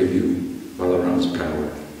 I'll give you Balaram's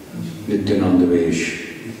power. Nityananda Vesh.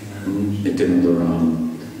 Nityananda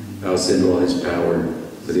Ram. I'll send all his power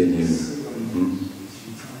within you.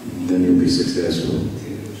 Then you'll be successful.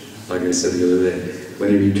 Like I said the other day, when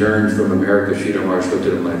he returned from America, Sridhar Maharaj looked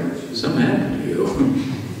at him like, something happened to you.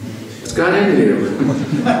 What's got into you?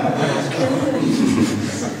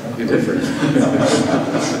 You're different.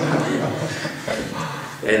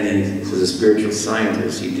 And he, as a spiritual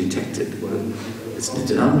scientist, he detected it's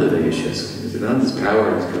Nityananda Veshas. Nityananda's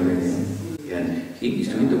power is coming in. And he's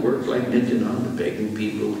doing the work like Nityananda, begging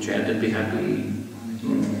people, chanting, be happy,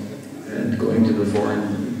 and going to the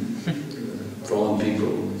foreign, fallen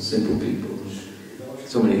people, simple people.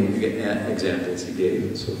 So many examples he gave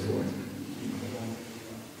and so forth.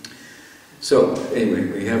 So,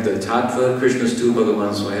 anyway, we have the Tattva, Krishna's Tu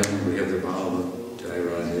Bhagavan Swayam, we have the Bhava Jai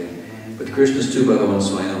Radhe. But Krishna's Tu Bhagavan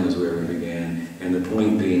Swayam is where we began, and the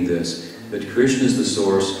point being this, that Krishna is the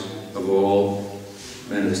source of all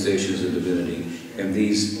manifestations of divinity, and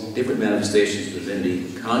these different manifestations of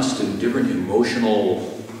divinity constitute different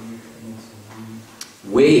emotional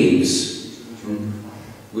waves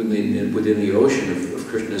within the ocean of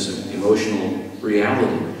Krishna's emotional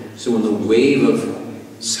reality. So when the wave of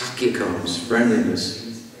Sakhya comes,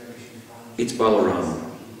 friendliness, it's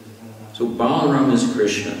Balaram. So Balaram is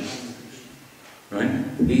Krishna, right?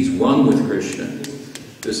 He's one with Krishna.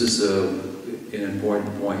 This is an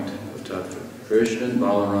important point of Tattva. Krishna and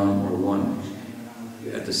Balaram are one.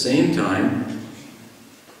 At the same time,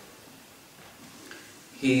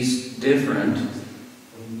 he's different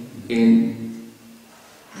in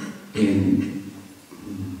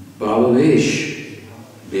Bhavavesh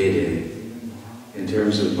Vede, in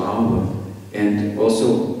terms of Bhava, and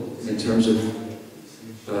also in terms of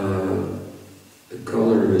the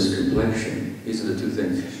color of his complexion. These are the two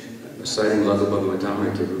things. Citing Lata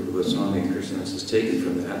Bhagavatamrita to Swami, Krishna is taken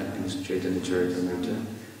from that in his Chaitanya Charitamrita,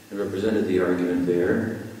 and represented the argument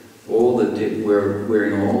there.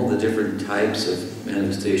 Wherein all the different types of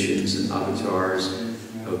manifestations and avatars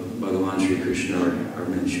of Bhagavan Sri Krishna are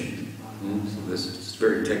mentioned. So this is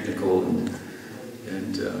very technical and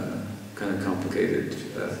kind of complicated.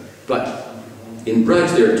 But in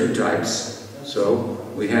Braj there are two types. So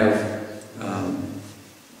we have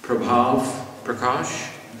Prabhav Prakash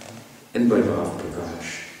and Vaibhav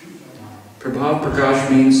Prakash. Prabhav Prakash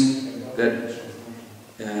means that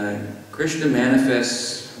Krishna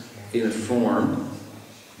manifests in a form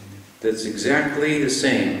that's exactly the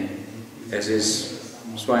same as his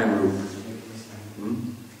Swayamrupa.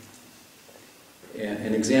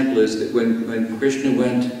 An example is that when Krishna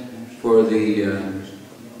went for the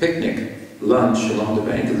picnic, lunch along the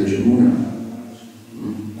bank of the Jamuna,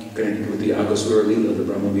 connected with the Agasura Leela, the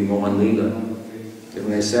Brahma Vimohan Leela, and when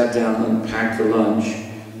they sat down and packed for lunch,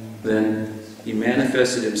 then he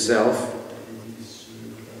manifested himself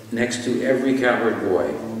next to every cowherd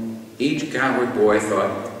boy. Each cowherd boy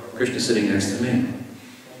thought, Krishna's sitting next to me.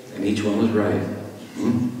 And each one was right.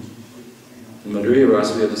 In Madhurya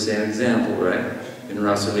Rasa we have the same example, right? In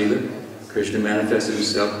Rasa Leela, Krishna manifested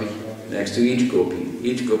himself next to each gopi.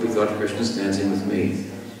 Each gopi thought Krishna's dancing with me.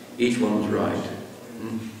 Each one was right.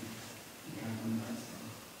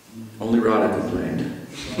 Only Radha complained.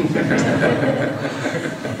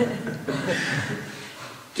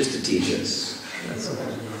 Just to teach us. That's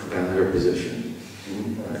about her position.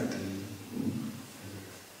 Right.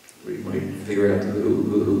 We might figure out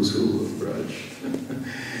who's who of Braj.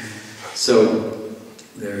 So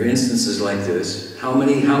there are instances like this. How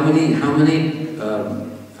many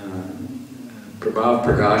Prabhav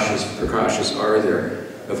Prakashas are there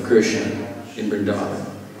of Krishna in Vrindavana?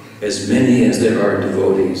 As many as there are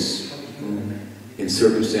devotees in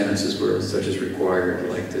circumstances where such is required,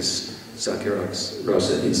 like this Sakhya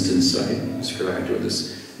Rasa instance I described, or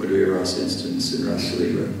this Madhurya Rasa instance in Rasa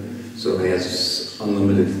Leela. So it has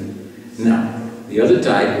unlimited. Now, the other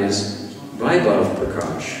type is Vaibhav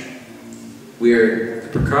Prakash, where the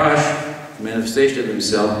Prakash, the manifestation of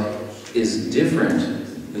himself, is different.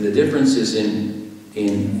 And the difference is in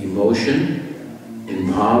emotion, in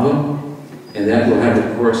bhava, and that will have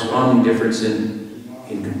a corresponding difference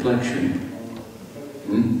in complexion.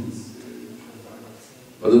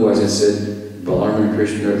 Otherwise it said Balaram and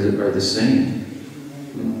Krishna are the same.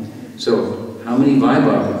 So, how many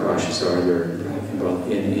Vaibhav Prakashas are there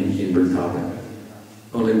in Vrindavana?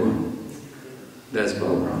 Only one. That's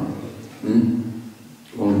Balaram.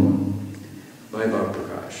 Only one. Vaibhav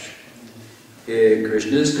Prakash.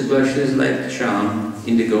 Krishna's complexion is like Sham,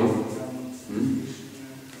 indigo.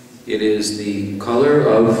 It is the color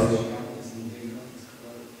of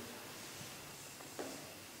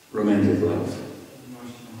romantic love.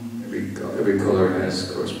 Every color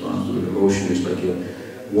corresponds with emotion. There's like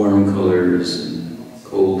warm colors and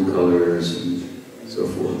cold colors and so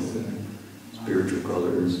forth, and spiritual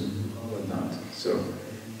colors and whatnot. So,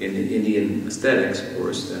 in the Indian aesthetics, of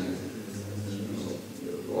course, then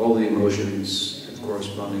all the emotions have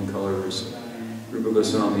corresponding colors. Rupa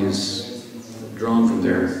Goswami is drawn from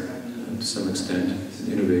there to some extent,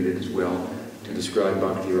 innovated as well to describe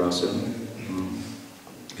Bhakti Rasa.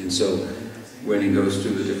 And so, when he goes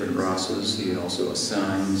through the different rasas, he also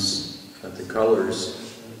assigns the colors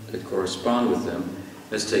that correspond with them.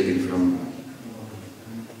 That's taken from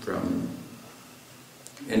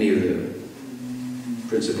any of the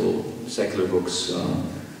principal secular books on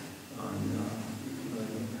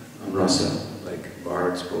rasa, like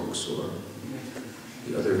Bharat's books or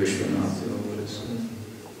the other Vishwanath,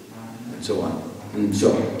 and so on. And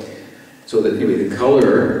so that anyway, the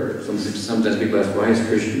color, sometimes people ask, why is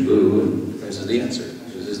Krishna blue? And this is the answer.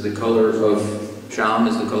 This is the color of Sham,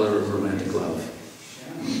 is the color of romantic love.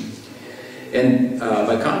 And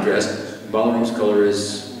by contrast, Balaram's color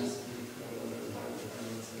is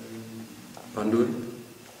Pandur,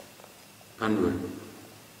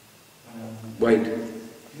 white,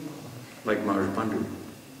 like Maharaj Pandur.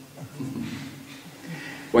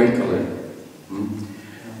 White color.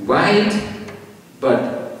 White,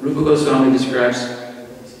 but Rupa Goswami describes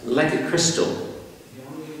like a crystal.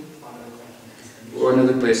 Or in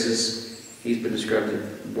other places, he's been described as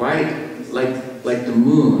white like the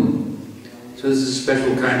moon. So this is a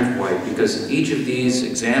special kind of white, because each of these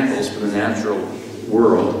examples from the natural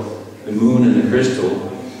world, the moon and the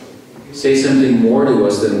crystal, say something more to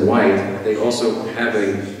us than white. They also have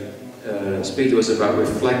speak to us about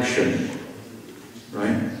reflection,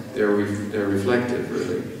 right? They're reflective,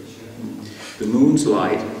 really. The moon's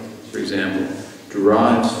light, for example,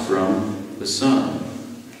 derives from the sun,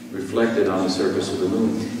 reflected on the surface of the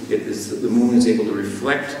moon. The moon is able to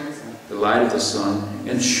reflect the light of the sun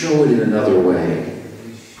and show it in another way.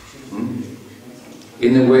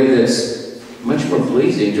 In a way that's much more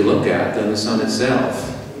pleasing to look at than the sun itself.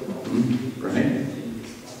 Right?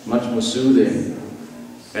 Much more soothing.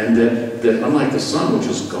 And that unlike the sun, which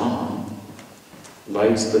is gone,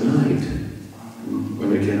 lights the night when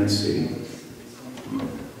we cannot see.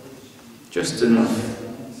 Just enough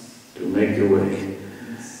to make your way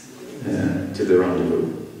to the rendezvous.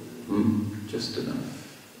 Just enough.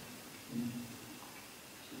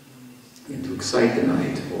 And to excite the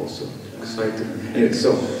night also. Anyway,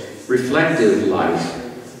 so, reflective light.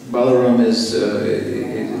 Balaram is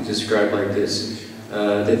described like this.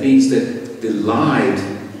 That means that the light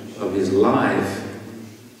of his life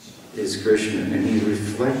is Krishna, and he's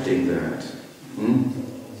reflecting that.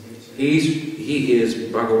 He is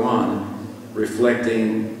Bhagavan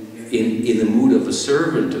reflecting in the mood of a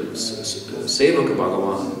servant, Sevaka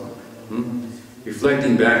Bhagavan,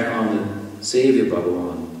 reflecting back on the Savior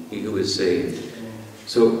Bhagavan, he who is saved.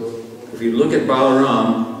 So, if you look at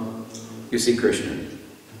Balaram, you see Krishna.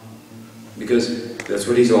 Because that's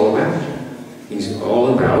what he's all about. He's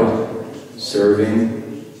all about serving,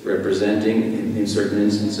 representing in certain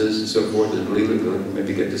instances, and so forth, and we'll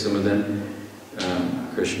maybe get to some of them,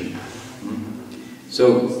 Krishna.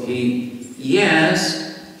 So he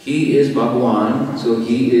is Bhagavan, so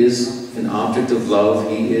he is an object of love,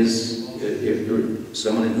 he is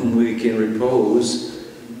someone in whom we can repose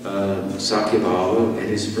Sakhya Bhava, and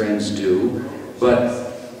his friends do, but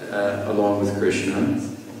along with Krishna,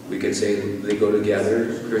 we could say they go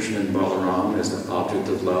together, Krishna and Balaram as an object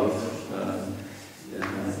of love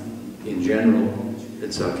in general in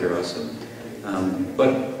Sakhya Rasa.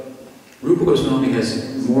 But Rupa Goswami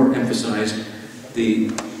has more emphasized the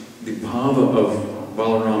bhava of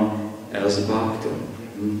Balaram as a bhakta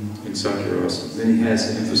in Sakhya Rasa. Then he has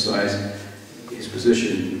emphasized his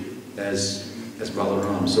position as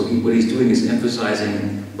Balaram. So what he's doing is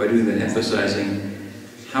emphasizing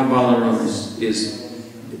how Balaram is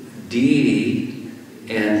deity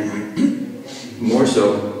and more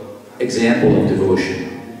so example of devotion.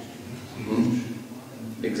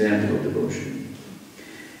 Example of devotion.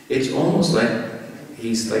 It's almost like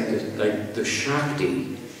he's like the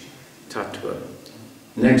Shakti Tattva,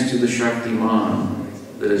 next to the Shaktiman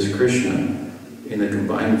that is Krishna, in the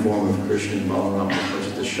combined form of Krishna and Balaram,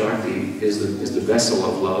 which the Shakti is the vessel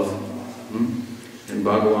of love, and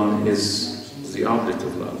Bhagavan is the object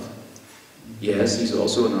of love. Yes, he's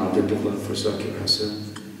also an object of love for Sakhya Rasa,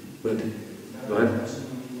 but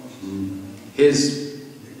his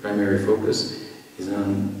primary focus is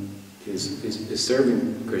on is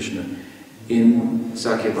serving Krishna in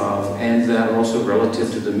Sakhya Bhav, and that also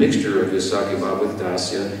relative to the mixture of his Sakhya Bhav with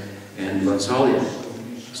Dasya and Vatsalya.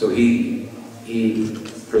 So he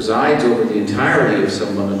presides over the entirety of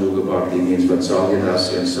Samanaduga Bhakti, means Vatsalya,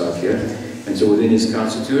 Dasya, and Sakhya. And so within his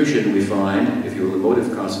constitution we find, if you will, the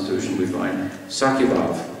motive constitution, we find Sakhya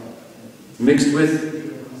Bhav mixed with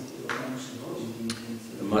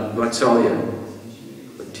Vatsalya,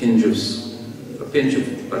 a pinch of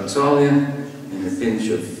Vatsalya and a pinch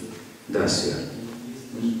of Dasya.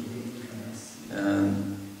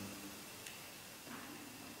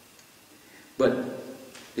 But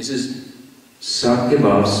this is Sakhya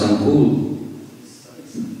Bhav Sankul.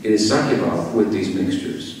 It is Sakhya Bhav with these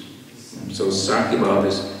mixtures. So Sakhya Bhav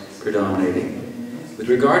is predominating. With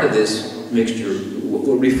regard to this mixture,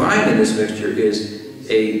 what we find in this mixture is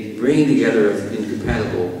a bringing together of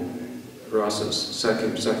incompatible rasas.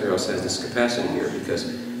 Sakhya Rasa has this capacity here because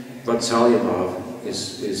Vatsalya Bhav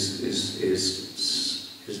is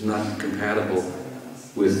not compatible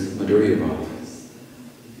with Madhurya Bhav.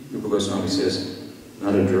 Rupa Goswami says,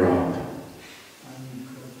 not a drop.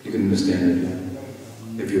 You can understand it.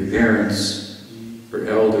 If your parents or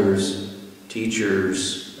elders,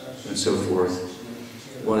 teachers, and so forth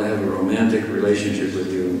want to have a romantic relationship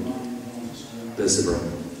with you, that's the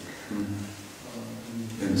problem.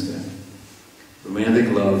 You understand? Romantic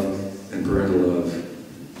love and parental love,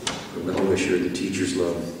 the well-wisher, the teacher's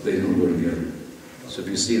love, they don't go together. So if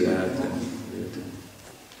you see that, then you have to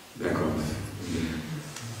back off.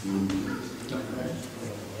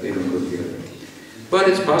 They don't go together. But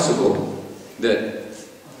it's possible that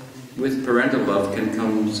with parental love can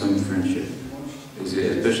come some friendship,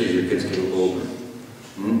 especially as your kids get a little older.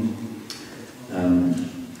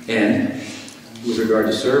 And with regard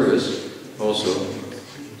to service, also,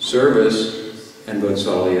 service and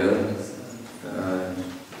Vatsalya,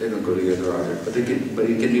 they don't go together either, but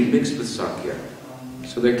it can be mixed with Sakhya.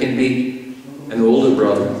 So there can be an older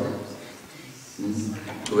brother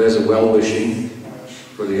who has a well-wishing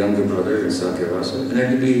for the younger brother in Sakhya Rasa, and there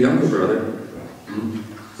can be a younger brother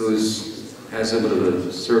who has somewhat of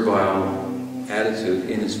a servile attitude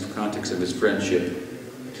in his context of his friendship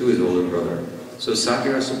to his older brother. So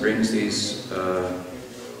Sakhya Rasa brings these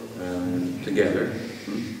together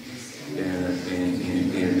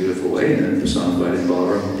in a beautiful way, and then personified in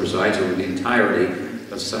Balaram, who presides over the entirety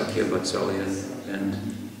of Sakhya, Vatsalya, and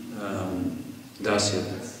Dasya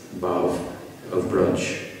Bhav of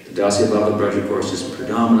Braj. The Dasya Bhav of Braj, of course, is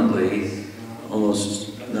predominantly,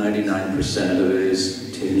 almost 99% of it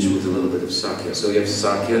is tinged with a little bit of Sakhya. So you have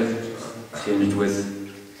Sakhya tinged with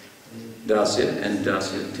Dasya, and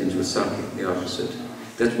Dasya tinged with Sakhya, the opposite.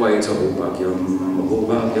 That's why it's Ahobhagyam,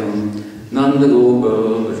 Nanda Gopa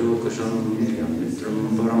Vajokasham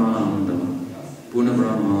Mitram Paramanandam Puna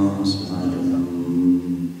Brahma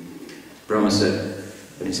Samadhanam. Brahma said,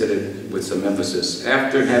 and he said it with some emphasis,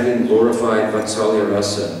 after having glorified Vatsalya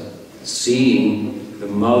Rasa, seeing the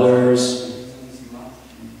mothers,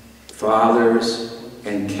 fathers,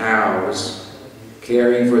 and cows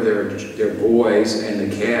caring for their boys and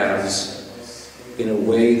the calves in a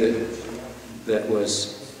way that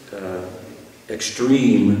was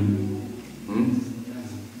extreme.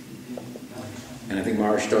 And I think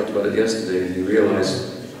Maharaj talked about it yesterday, and he realized,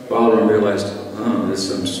 Balaram realized, oh, there's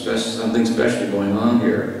something special going on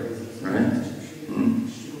here, right?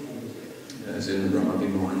 As in Brahma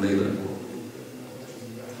Vimohan Leela.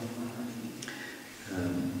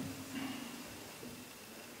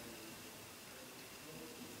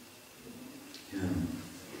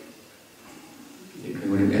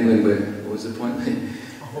 Anyway, what was the point?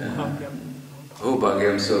 Oh,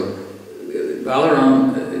 Bhagavam. So,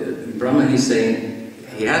 Balaram, Brahma, he's saying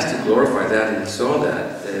he has to glorify that, and he saw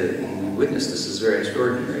that, he witnessed this is very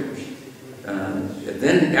extraordinary. And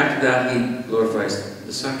then after that, he glorifies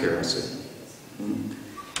the Sakhya Rasa.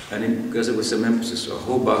 And he goes it with some emphasis,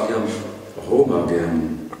 Aho Bhagavam,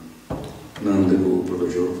 Nanda Gopa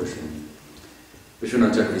Vajokasham.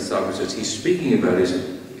 Vishwanath Chakravarti Thakur says he's speaking about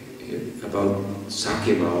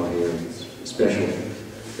Sakhya Bhava here, special.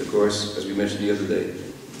 Of course, as we mentioned the other day,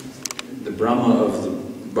 the Brahma of the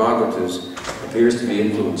Bhagavatas appears to be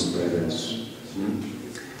influenced by this.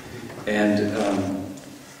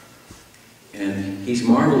 And he's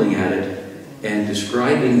marveling at it and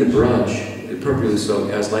describing the Braj, appropriately so,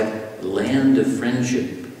 as like land of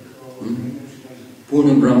friendship.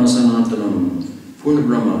 Purna Brahma Sanatanam. Purna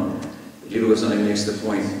Brahma. Jiva Goswami makes the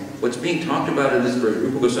point. What's being talked about in this verse,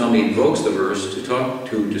 Rupa Goswami invokes the verse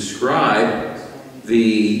to describe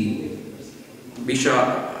the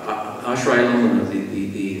Ashrayalamana,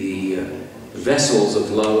 the vessels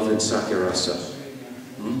of love in Sakhya Rasa,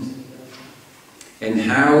 and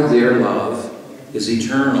how their love is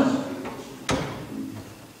eternal.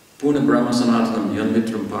 Puna Brahma Sanatanam Yan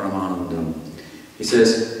Mitram Paramanandam. He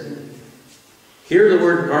says, here the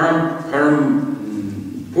word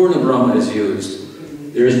Purna Brahma is used.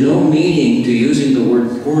 There is no meaning to using the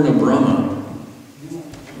word Purna Brahma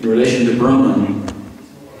in relation to Brahman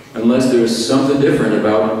unless there is something different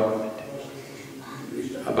about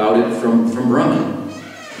it from Brahman.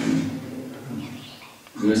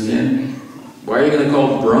 You understand? Why are you going to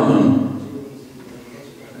call Brahman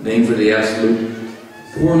a name for the absolute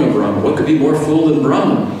Purna Brahma? What could be more full than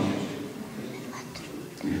Brahman?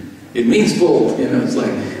 It means full, you know, it's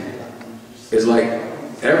like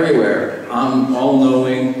everywhere. I'm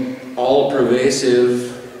all-knowing,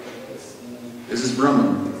 all-pervasive. This is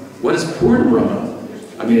Brahman. What is Purna Brahma?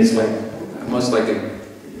 I mean, it's like almost like a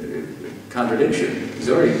contradiction. He's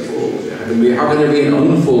already full. How can there be an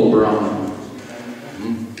unfull Brahman?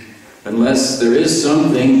 Unless there is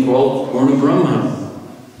something called Purna Brahma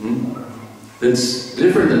that's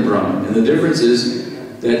different than Brahman. And the difference is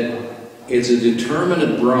that it's a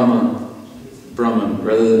determinate Brahman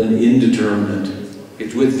rather than an indeterminate.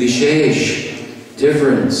 It's with Vishesh,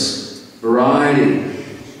 difference, variety,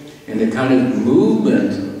 and the kind of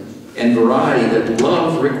movement and variety that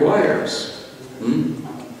love requires.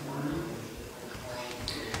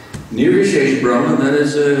 Nirvishesh Brahman, that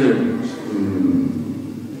is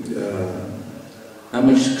not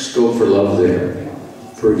much scope for love there.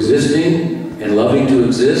 For existing and loving to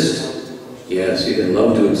exist, yes, you can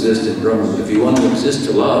love to exist in Brahman, but if you want to exist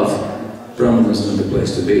to love, Brahman is not the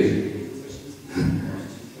place to be.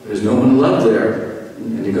 There's no one to love there,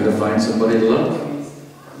 and you've got to find somebody to love.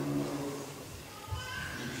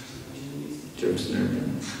 Jokes and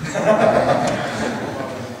everything.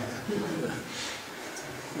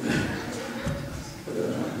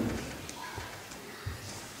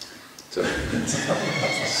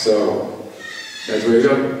 So that's where you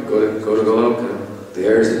go. Go to Goloka.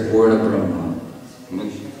 There's the Purna Brahma.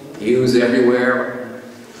 He who's everywhere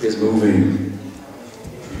is moving.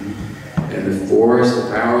 And the force, the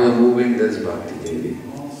power of the moving, that's Bhakti Devi.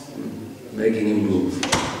 Making him move.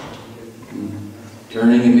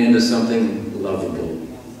 Turning him into something lovable.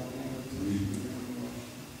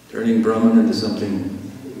 Turning Brahman into something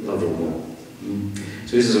lovable.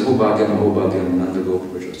 So he says, Aho Bhagavam, Nanda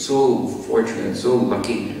Gopa. So fortunate, so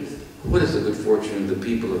lucky. What is the good fortune of the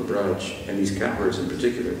people of Braj, and these cowherds in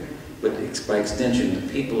particular, but by extension, the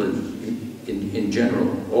people in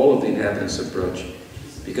general, all of the inhabitants of Braj.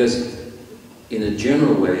 Because in a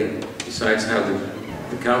general way, besides how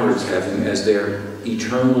the cowherds have him as their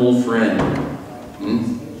eternal friend.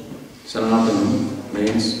 Sanatana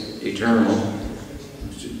means eternal.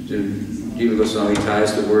 Jiva Goswami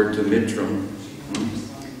ties the word to mitram,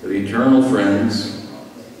 of eternal friends.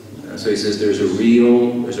 So he says there's a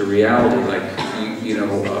reality, like,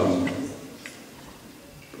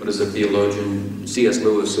 what is a theologian? C.S.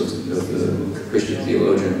 Lewis, a Christian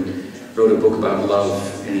theologian, wrote a book about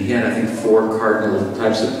love, and he had, I think, 4 cardinal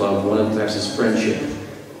types of love. One of the types is friendship.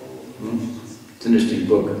 It's an interesting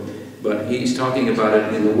book, but he's talking about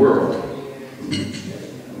it in the world.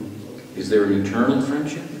 Is there an eternal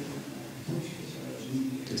friendship?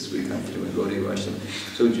 This we come to in Gaudiya Vaishnava.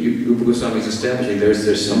 So Rupa Goswami is establishing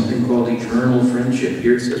there's something called eternal friendship.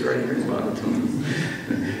 Here it says right here in Bhagavatam.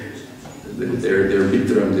 Their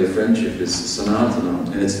mitram, their friendship is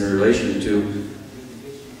sanatana, and it's in relation to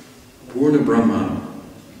Purna Brahma.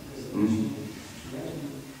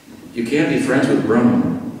 You can't be friends with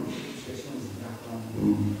Brahman.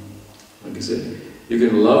 Like I said, you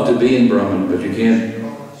can love to be in Brahman, but you can't.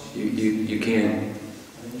 You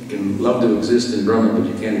can love to exist in Brahman, but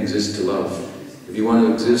you can't exist to love. If you want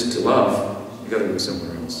to exist to love, you got to go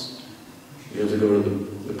somewhere else. You have to go to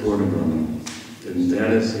the Purna Brahman, and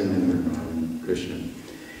that is Krishna.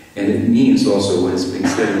 And it means also what is being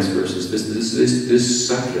said in these verses.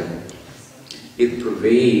 This Sakhya, it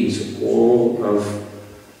pervades all of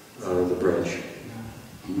the Braj.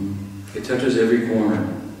 It touches every corner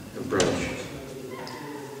of Braj.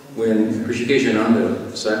 When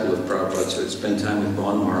Hrishikeshananda, disciple of Prabhupada, had spent time with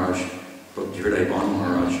Bon Maharaj, Bhakti Bon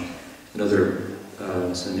Maharaj, and other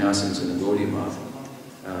sannyasis in the Gaudiya Math,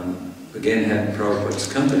 again had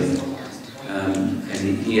Prabhupada's company,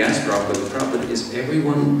 and he asked Prabhupada, is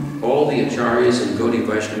everyone, all the acharyas in Gaudiya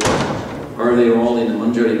Vaishnava, are they all in the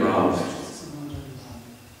Manjari Bhav?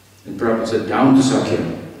 And Prabhupada said, down to Sakhya.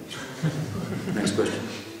 Next question.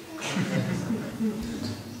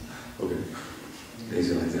 Okay. Things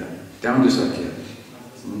like that. Down to Sakhya.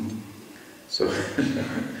 So,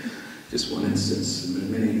 just one instance,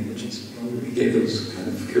 many, he gave those kind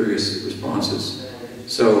of curious responses.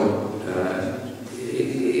 So,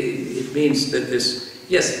 it means that this,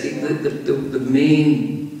 yes, the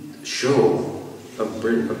main show of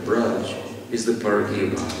Braj is the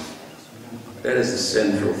Parakiya Bhav. That is the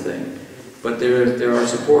central thing. But there are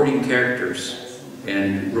supporting characters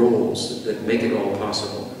and roles that make it all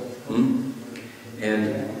possible.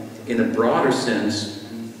 And in a broader sense,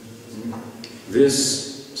 this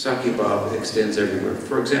Sakhya Bhav extends everywhere.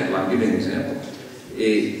 For example, I'll give you an example.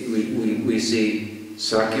 We see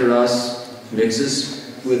Sakhya Ras mixes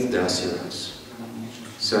with Dasya Ras.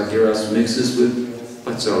 Sakhya Ras mixes with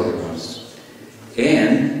Vatsalya Ras.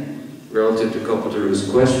 And, relative to Kalpataru's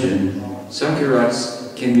question, Sakhya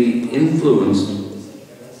Ras can be influenced,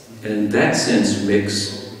 and in that sense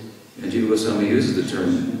mix, and Jiva Goswami uses the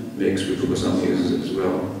term mix, Rupa Goswami uses it as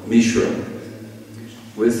well, Mishra,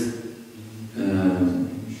 with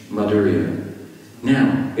Madhurya.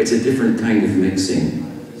 Now, it's a different kind of mixing.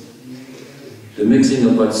 The mixing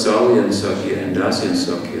of Vatsalya and Sakhya and Dasya and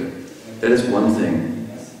Sakhya, that is one thing.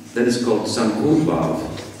 That is called Sankul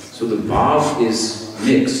Bhav. So the Bhav is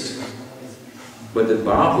mixed. But the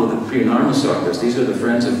Bhav with the Priyanarma Sakhas, these are the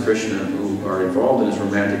friends of Krishna who are involved in his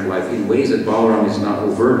romantic life in ways that Balaram is not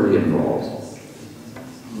overtly involved.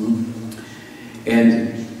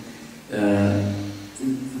 And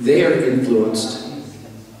they are influenced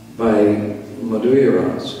by Madhurya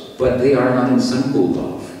Ras, but they are not in Sankul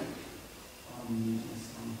Bhav.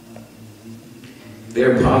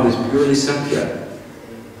 Their Bhav is purely Sakhya,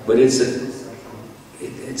 but it's a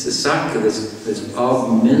Sakhya that's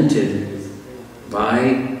augmented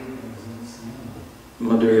by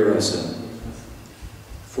Madhurya Rasa,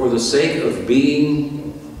 for the sake of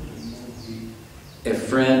being a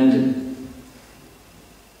friend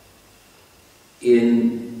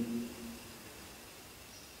in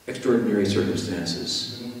extraordinary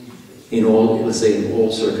circumstances, in all, let's say, in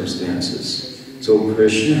all circumstances. So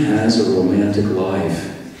Krishna has a romantic life,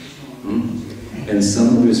 and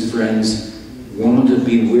some of his friends want to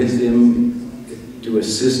be with him to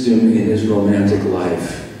assist him in his romantic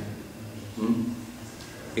life.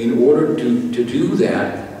 In order to do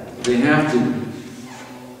that, they have to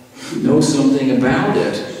know something about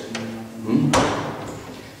it.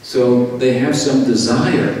 So they have some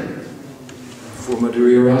desire for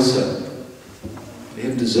Madhurya Rasa. They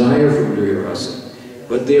have desire for Madhurya Rasa.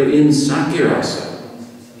 But they're in Sakhya Rasa.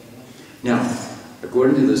 Now,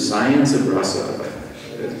 according to the science of Rasa,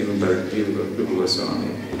 given by Rupa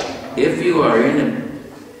Goswami, if you are in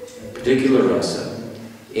a particular Rasa,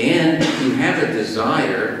 and you have a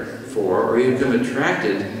desire for, or you become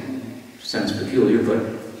attracted, sounds peculiar,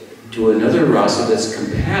 but to another Rasa that's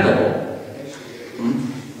compatible,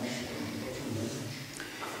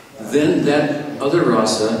 then that other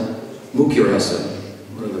rasa, mukhya rasa,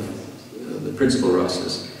 one of the principal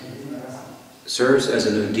rasas, serves as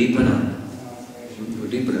an udipana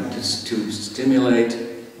to stimulate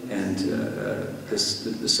and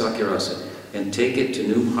the Sakhya rasa, and take it to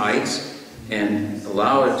new heights and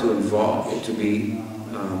allow it to be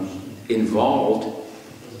involved,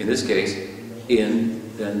 in this case, in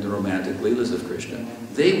then the romantic leelas of Krishna.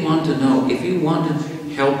 They want to know, if you want to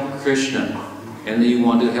help Krishna, and you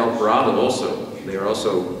want to help Radha also,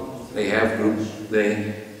 they have group,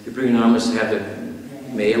 the Vrindavanas have the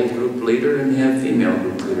male group leader and they have female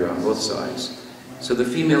group leader on both sides. So the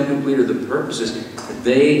female group leader, the purpose is that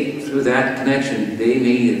through that connection, they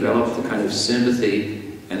may develop the kind of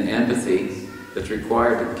sympathy and empathy that's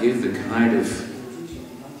required to give the kind of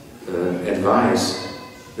advice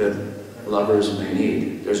that lovers may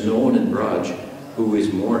need. There's no one in Braj who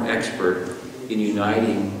is more expert in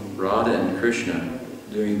uniting Radha and Krishna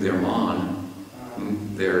during their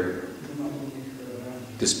their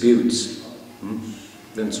disputes,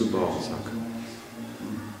 than Subal Sakhya.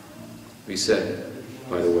 We said,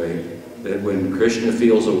 by the way, that when Krishna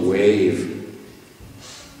feels a wave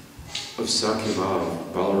of Sakhya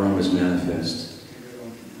Bhava, Balaram is manifest.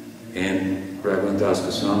 And Raghunath Das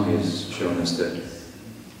Goswami has shown us that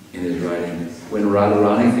in his writing. When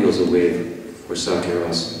Radharani feels a wave for Sakhya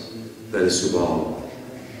Rasa, that is Subal.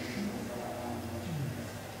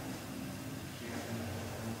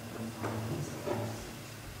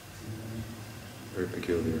 Very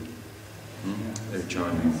peculiar. They're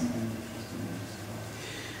charming.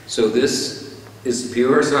 So this is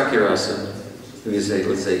pure Sakhya Rasa.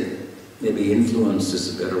 Let's say, maybe influenced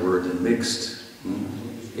is a better word than mixed.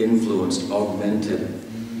 Influenced, augmented,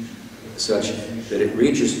 such that it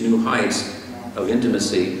reaches new heights of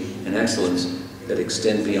intimacy and excellence that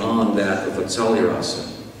extend beyond that of Vatsalya Rasa.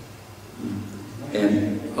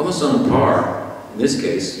 And almost on a par, in this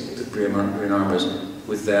case, the Priyamarmas,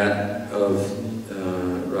 with that of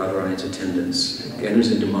Radharani's attendants. It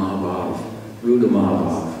enters into Mahabhav, Ruda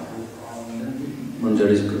Mahabhav.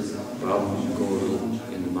 Mandari's Bhav will go a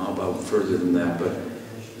little into Mahabhav further than that, but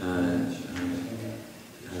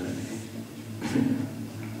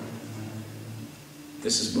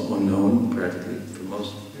this is unknown practically for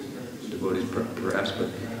most devotees, perhaps, but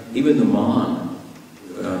even the Mahan,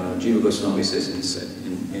 Jiva Goswami says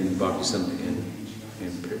in Bhakti in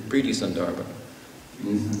Priti Sandarbha,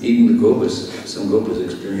 even the Gopas, some Gopas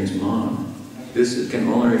experience Mahan. This can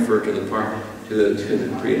only refer to the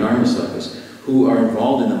Priyanarmasakas who are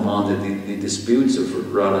involved in the Mahan, the disputes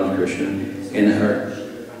of Radha and Krishna, and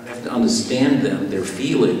have to understand them, their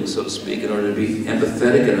feelings, so to speak, in order to be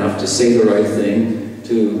empathetic enough to say the right thing,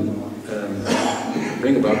 to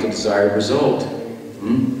bring about the desired result.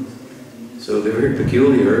 So they're very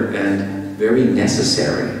peculiar and very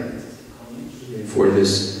necessary for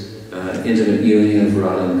this intimate union of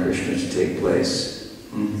Radha and Krishna to take place.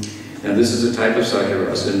 Now this is a type of Sakhya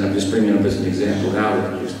Rasa, and I'm just bringing it up as an example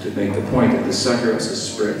now just to make the point that the Sakhya Rasa is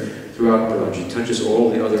spread throughout Braj. It touches all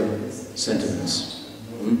the other sentiments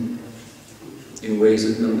in ways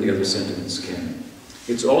that none of the other sentiments can.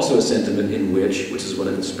 It's also a sentiment in which is one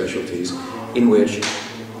of its specialties, in which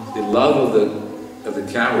the love of the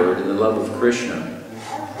coward and the love of Krishna,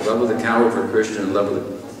 the love of the coward for Krishna and the love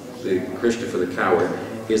of the Krishna for the coward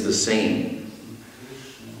is the same.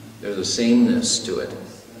 There's a sameness to it.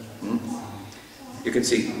 You can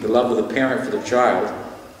see the love of the parent for the child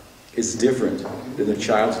is different than the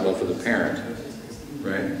child's love for the parent,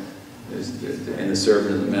 right? And the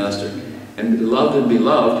servant and the master. And loved and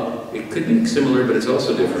beloved, it could be similar, but it's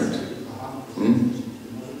also different.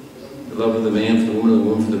 The love of the man for the woman, and the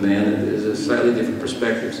woman for the man, is a slightly different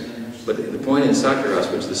perspectives. But the point in Sakhya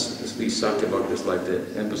Rasa, which these Sakhya Bhaktas like to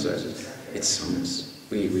emphasize, it's oneness.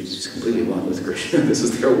 We just completely one with Krishna. This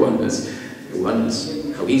is their oneness. Their oneness.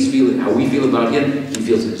 How he's feeling, how we feel about him, he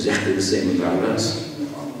feels exactly the same about us.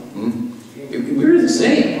 We're the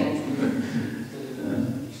same.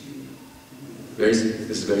 This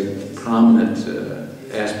is a very prominent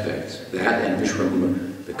aspect. That and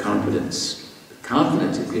Vishwamma, the confidence.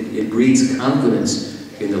 Confidence, it breeds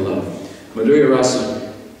confidence in the love. Madhurya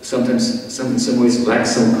Rasa sometimes, in some ways,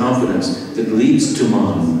 lacks some confidence that leads to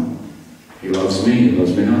Mahan. He loves me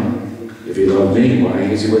not. If he loved me, why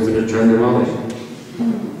is he worth it to turn to Raleigh?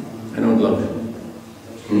 I don't love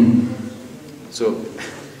him. So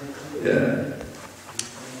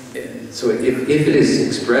if it is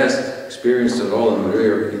experienced at all in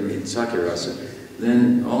Madhurya, in Sakhya Rasa,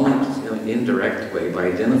 then only in an indirect way, by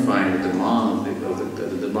identifying the Mahan of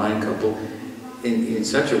the divine couple in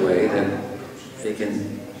such a way that they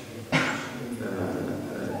can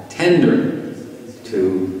tender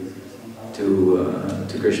to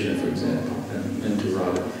to Krishna, for example, and to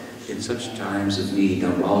Radha. In such times of need,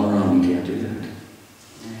 now Balaram, he can't do that.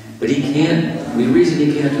 But he can't, the reason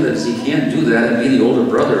he can't do that is he can't do that and be the older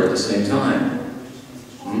brother at the same time.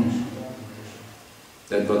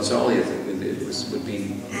 That Vatsalya thing would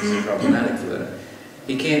be problematic for that.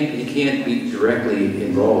 He can't be directly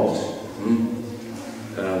involved.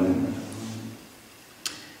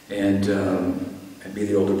 And be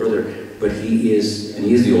the older brother. But he is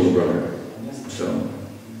the older brother. So,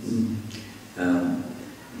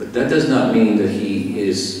 but that does not mean that he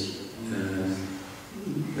is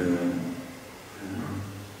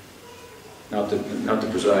not the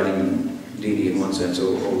presiding deity in one sense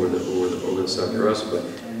over the Sakhya Rasa, but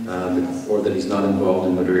or that he's not involved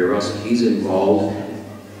in Madhurya Rasa. He's involved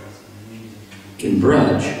in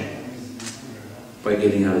Braj by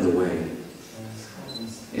getting out of the way.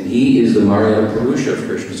 And he is the Maryada Purusha of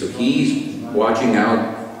Krishna, so he's watching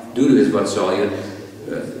out, due to his Vatsalya,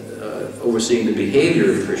 overseeing the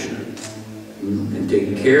behavior of Krishna and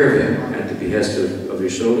taking care of him at the behest of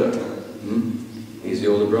Yashoda. He's the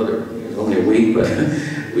older brother. He's only a week, but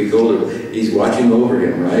a week older. He's watching over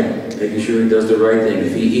him, right? Making sure he does the right thing.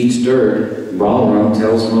 If he eats dirt, Balaram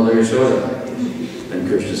tells Mother Yashoda. And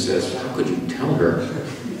Krishna says, how could you tell her?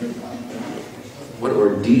 What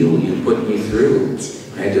ordeal you put me through.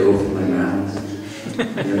 I had to open my mouth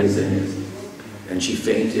and everything. And she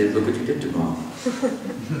fainted. Look what you did to Mom.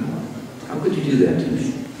 How could you do that to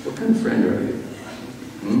me? What kind of friend are you?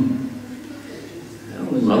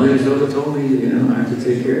 Well, Mother Yashoda told me, I have to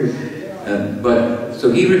take care of you. But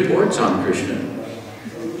so he reports on Krishna.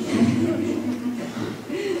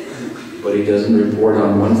 But he doesn't report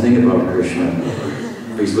on one thing about Krishna.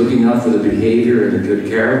 If he's looking out for the behavior and the good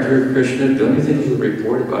character of Krishna, don't you think he would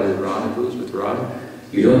report about his rendezvous with Radha?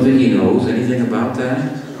 You don't think he knows anything about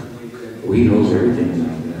that? Well, he knows everything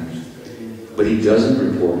about that. But he doesn't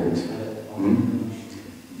report it.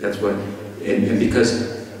 That's what, and because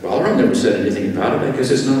Balaram never said anything about it, because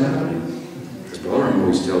it's not happening. Because Balaram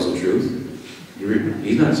always tells the truth.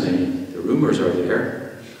 He's not saying the rumors are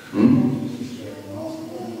there.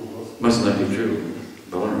 Must not be true.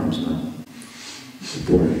 Balaram's not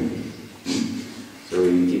reporting. So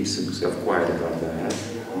he keeps himself quiet about that.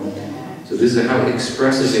 So this is how it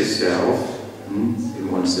expresses itself, in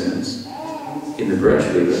one sense, in the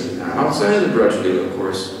Braj Lila. Now, outside of the Braj Lila, of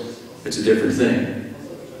course, it's a different thing.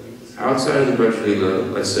 Outside of the Braj Lila,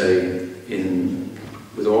 let's say,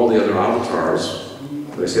 with all the other avatars,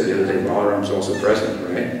 like I said the other day, Balaram's also present,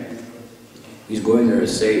 right? He's going there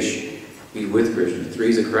as Seish. He's with Krishna.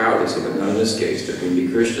 Three's a crowd, they say, but not in this case. There can be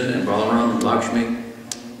Krishna and Balaram and Lakshmi,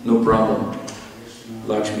 no problem.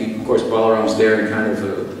 Lakshmi, of course, Balaram's there in kind of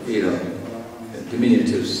a,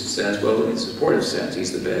 diminutive sense, well, in a supportive sense.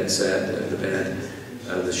 He's the bed set,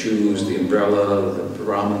 the shoes, the umbrella, the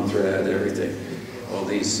Brahman thread, everything. All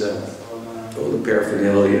these, all the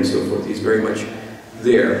paraphernalia and so forth. He's very much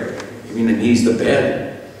there. And he's the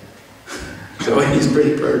bed. So he's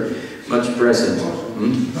pretty much present.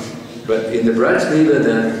 But in the Braj Lila,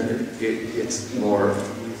 then, it's more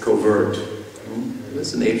covert.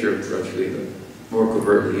 That's the nature of Braj Lila. More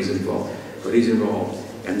covertly he's involved. But he's involved.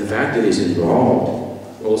 And the fact that he's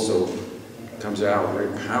involved also comes out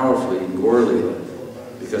very powerfully in Gaur Lila.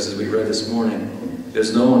 Because as we read this morning,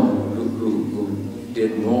 there's no one who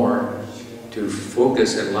did more to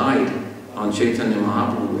focus and light on Chaitanya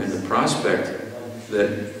Mahaprabhu and the prospect that,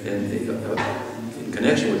 in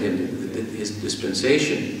connection with him, his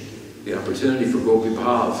dispensation, the opportunity for Gopi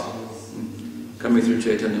Bhav coming through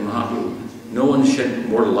Chaitanya Mahaprabhu. No one shed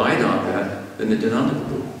more light on that than the Nityananda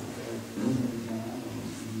Prabhu.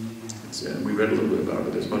 We read a little bit about it,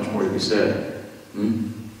 but there's much more to be said.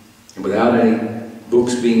 And without any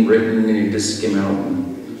books being written, and you just skim out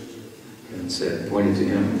and said, pointed to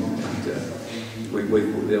him.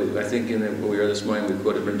 And, I think when we were this morning, we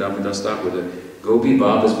quoted Vrindavana Dastakur that Gopi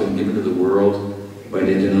Bhav has been given to the world by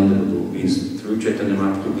Nityananda Prabhu. Means through Chaitanya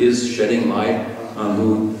Mahaprabhu is shedding light on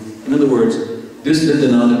who, in other words, this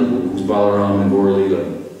Nityananda Prabhu, who's Balaram and Gaur Lila,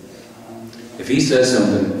 if he says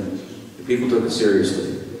something, the people took it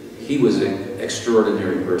seriously. He was an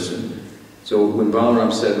extraordinary person. So when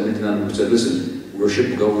Balaram said, when Nityananda Prabhu said, listen, worship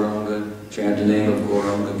Gauranga, chant the name of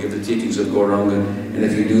Gauranga, give the teachings of Gauranga, and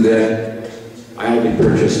if you do that, I'll be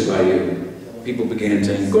purchased by you. People began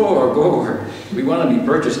saying, Gaur, we want to be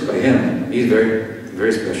purchased by him. He's a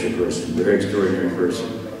very special person, very extraordinary person.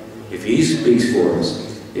 If he speaks for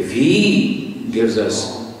us, if he gives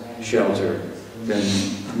us shelter, then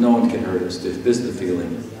no one can hurt us. This is the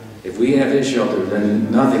feeling. If we have his shelter,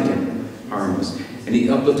 then nothing can harm us. And he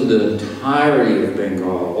uplifted the entirety of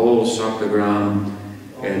Bengal, all Sakhya,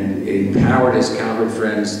 and empowered his cowherd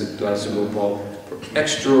friends, the Dwadasa Gopal, for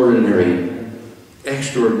extraordinary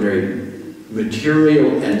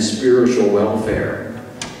material and spiritual welfare.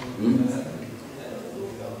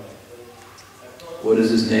 What is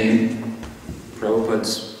his name?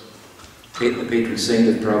 Prabhupada's, the patron saint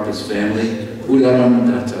of Prabhupada's family,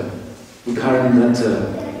 Udharanadatta,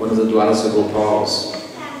 one of the Dwadasa Gopals.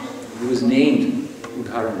 He was named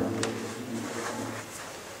Udharana.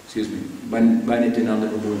 Excuse me, by Nityananda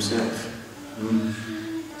Prabhu himself.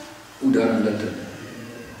 Udharanadatta.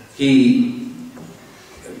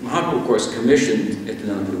 Mahaprabhu, of course, commissioned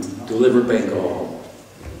Nityananda Prabhu to deliver Bengal.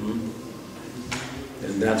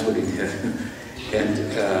 And that's what he did. And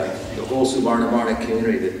the whole Suvarnabharna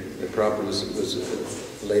community that Prabhupada was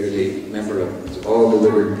later the member of, was all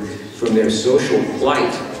delivered from their social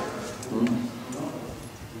plight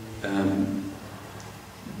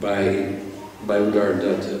by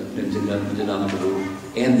Udharanadatta and Nityananda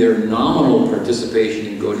Prabhu, and their nominal participation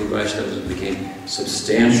in Gaudiya Vaishnavism became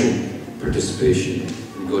substantial participation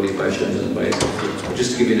in Gaudiya Vaishnavism.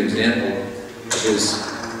 Just to give you an example of his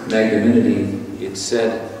magnanimity, it's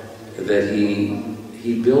said that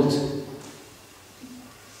he built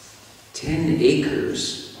 10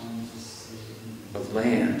 acres of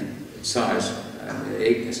land, size.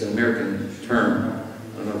 It's an American term.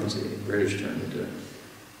 I don't know if it's a British term, but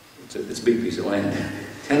it's a big piece of land.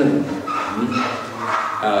 10 of them.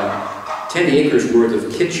 10 acres worth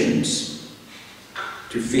of kitchens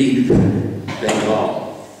to feed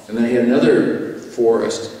Bengal. And then he had another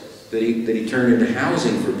forest that he turned into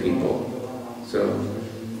housing for people. So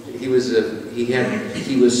he was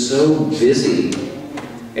so busy,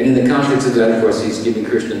 and in the context of that, of course, he's giving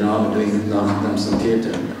Krishna Nam and doing Nam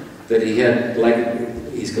Sankirtan, that he had,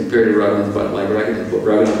 he's compared to Raghunath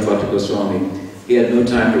Bhatta Goswami, he had no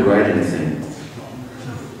time to write anything.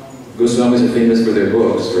 Goswamis are famous for their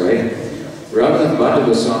books, right? Raghunath Bhatta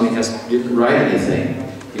Goswami didn't write anything.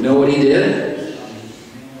 You know what he did?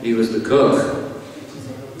 He was the cook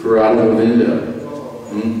for Radha Govinda.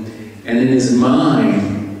 And in his mind,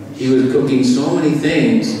 he was cooking so many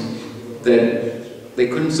things that they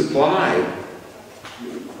couldn't supply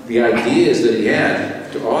the ideas that he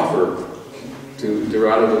had to offer to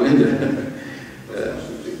Radha Govinda.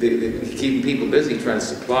 Keeping people busy trying to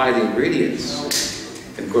supply the ingredients.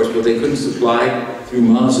 And of course, what they couldn't supply through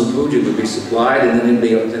Manasa Puja would be supplied, and then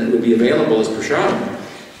it would be available as prasadam.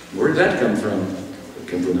 Where did that come from? It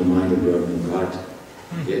came from the mind of Raghunath Bhatta.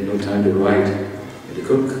 He had no time to write and to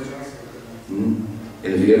cook.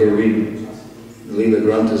 And if you ever read Leela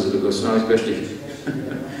Granthas of the Goswami, especially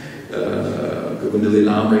Govinda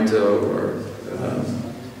Lilamrita or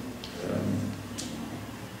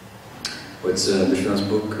what's Vishnu's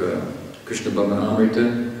book, Krishna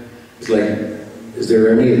Bhavanamrita, it's like, is there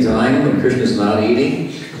ever a time when Krishna's not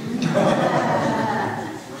eating?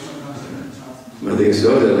 Mother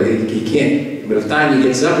Yasoda, he can't. But by the time he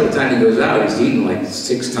gets up, by the time he goes out, he's eaten like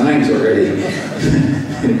 6 times already.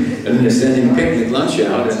 And then they're sending picnic lunch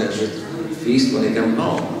out, and there's a feast when they come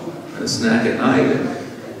home, and a snack at night.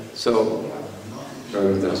 So,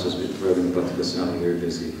 Raghunath Bhatta Goswami very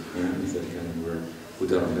busy. With that kind of work.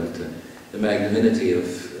 Udharanadatta. The magnanimity of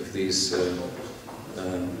these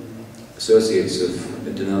associates of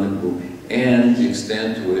Nityananda Prabhu, and the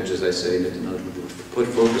extent to which, as I say, Nityananda Prabhu put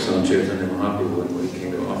focus on Chaitanya Mahaprabhu and what he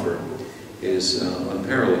came to offer is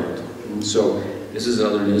unparalleled. And so this is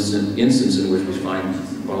another instance in which we find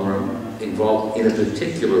Balaram involved in a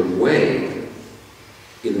particular way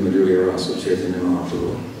in the Madhurya Rasa of Chaitanya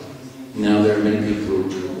Mahaprabhu. Now there are many people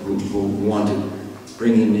who want to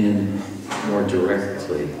bring him in more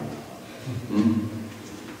directly.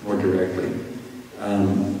 More directly.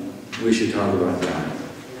 We should talk about that.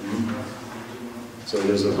 So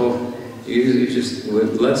there's a whole,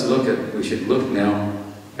 we should look now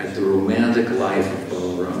at the romantic life of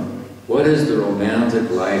Balaram. What is the romantic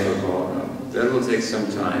life of Balaram? That will take some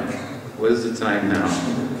time. What is the time now?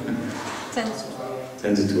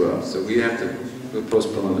 10 to 12. So we'll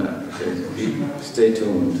postpone that. Okay? Stay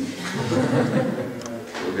tuned.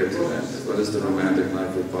 We'll get to that. What is the romantic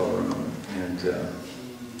life of Balaram? And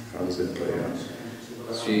how does it play out?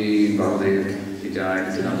 Sri Baladev ki jai,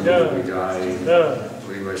 Nityananda Prabhu ki jai,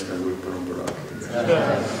 Gaudiya Vaishnava Guru Parampara ki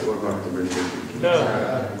jai, Gaur Bhakta Vrinda ki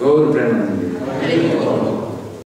jai, Gaur Premanandi.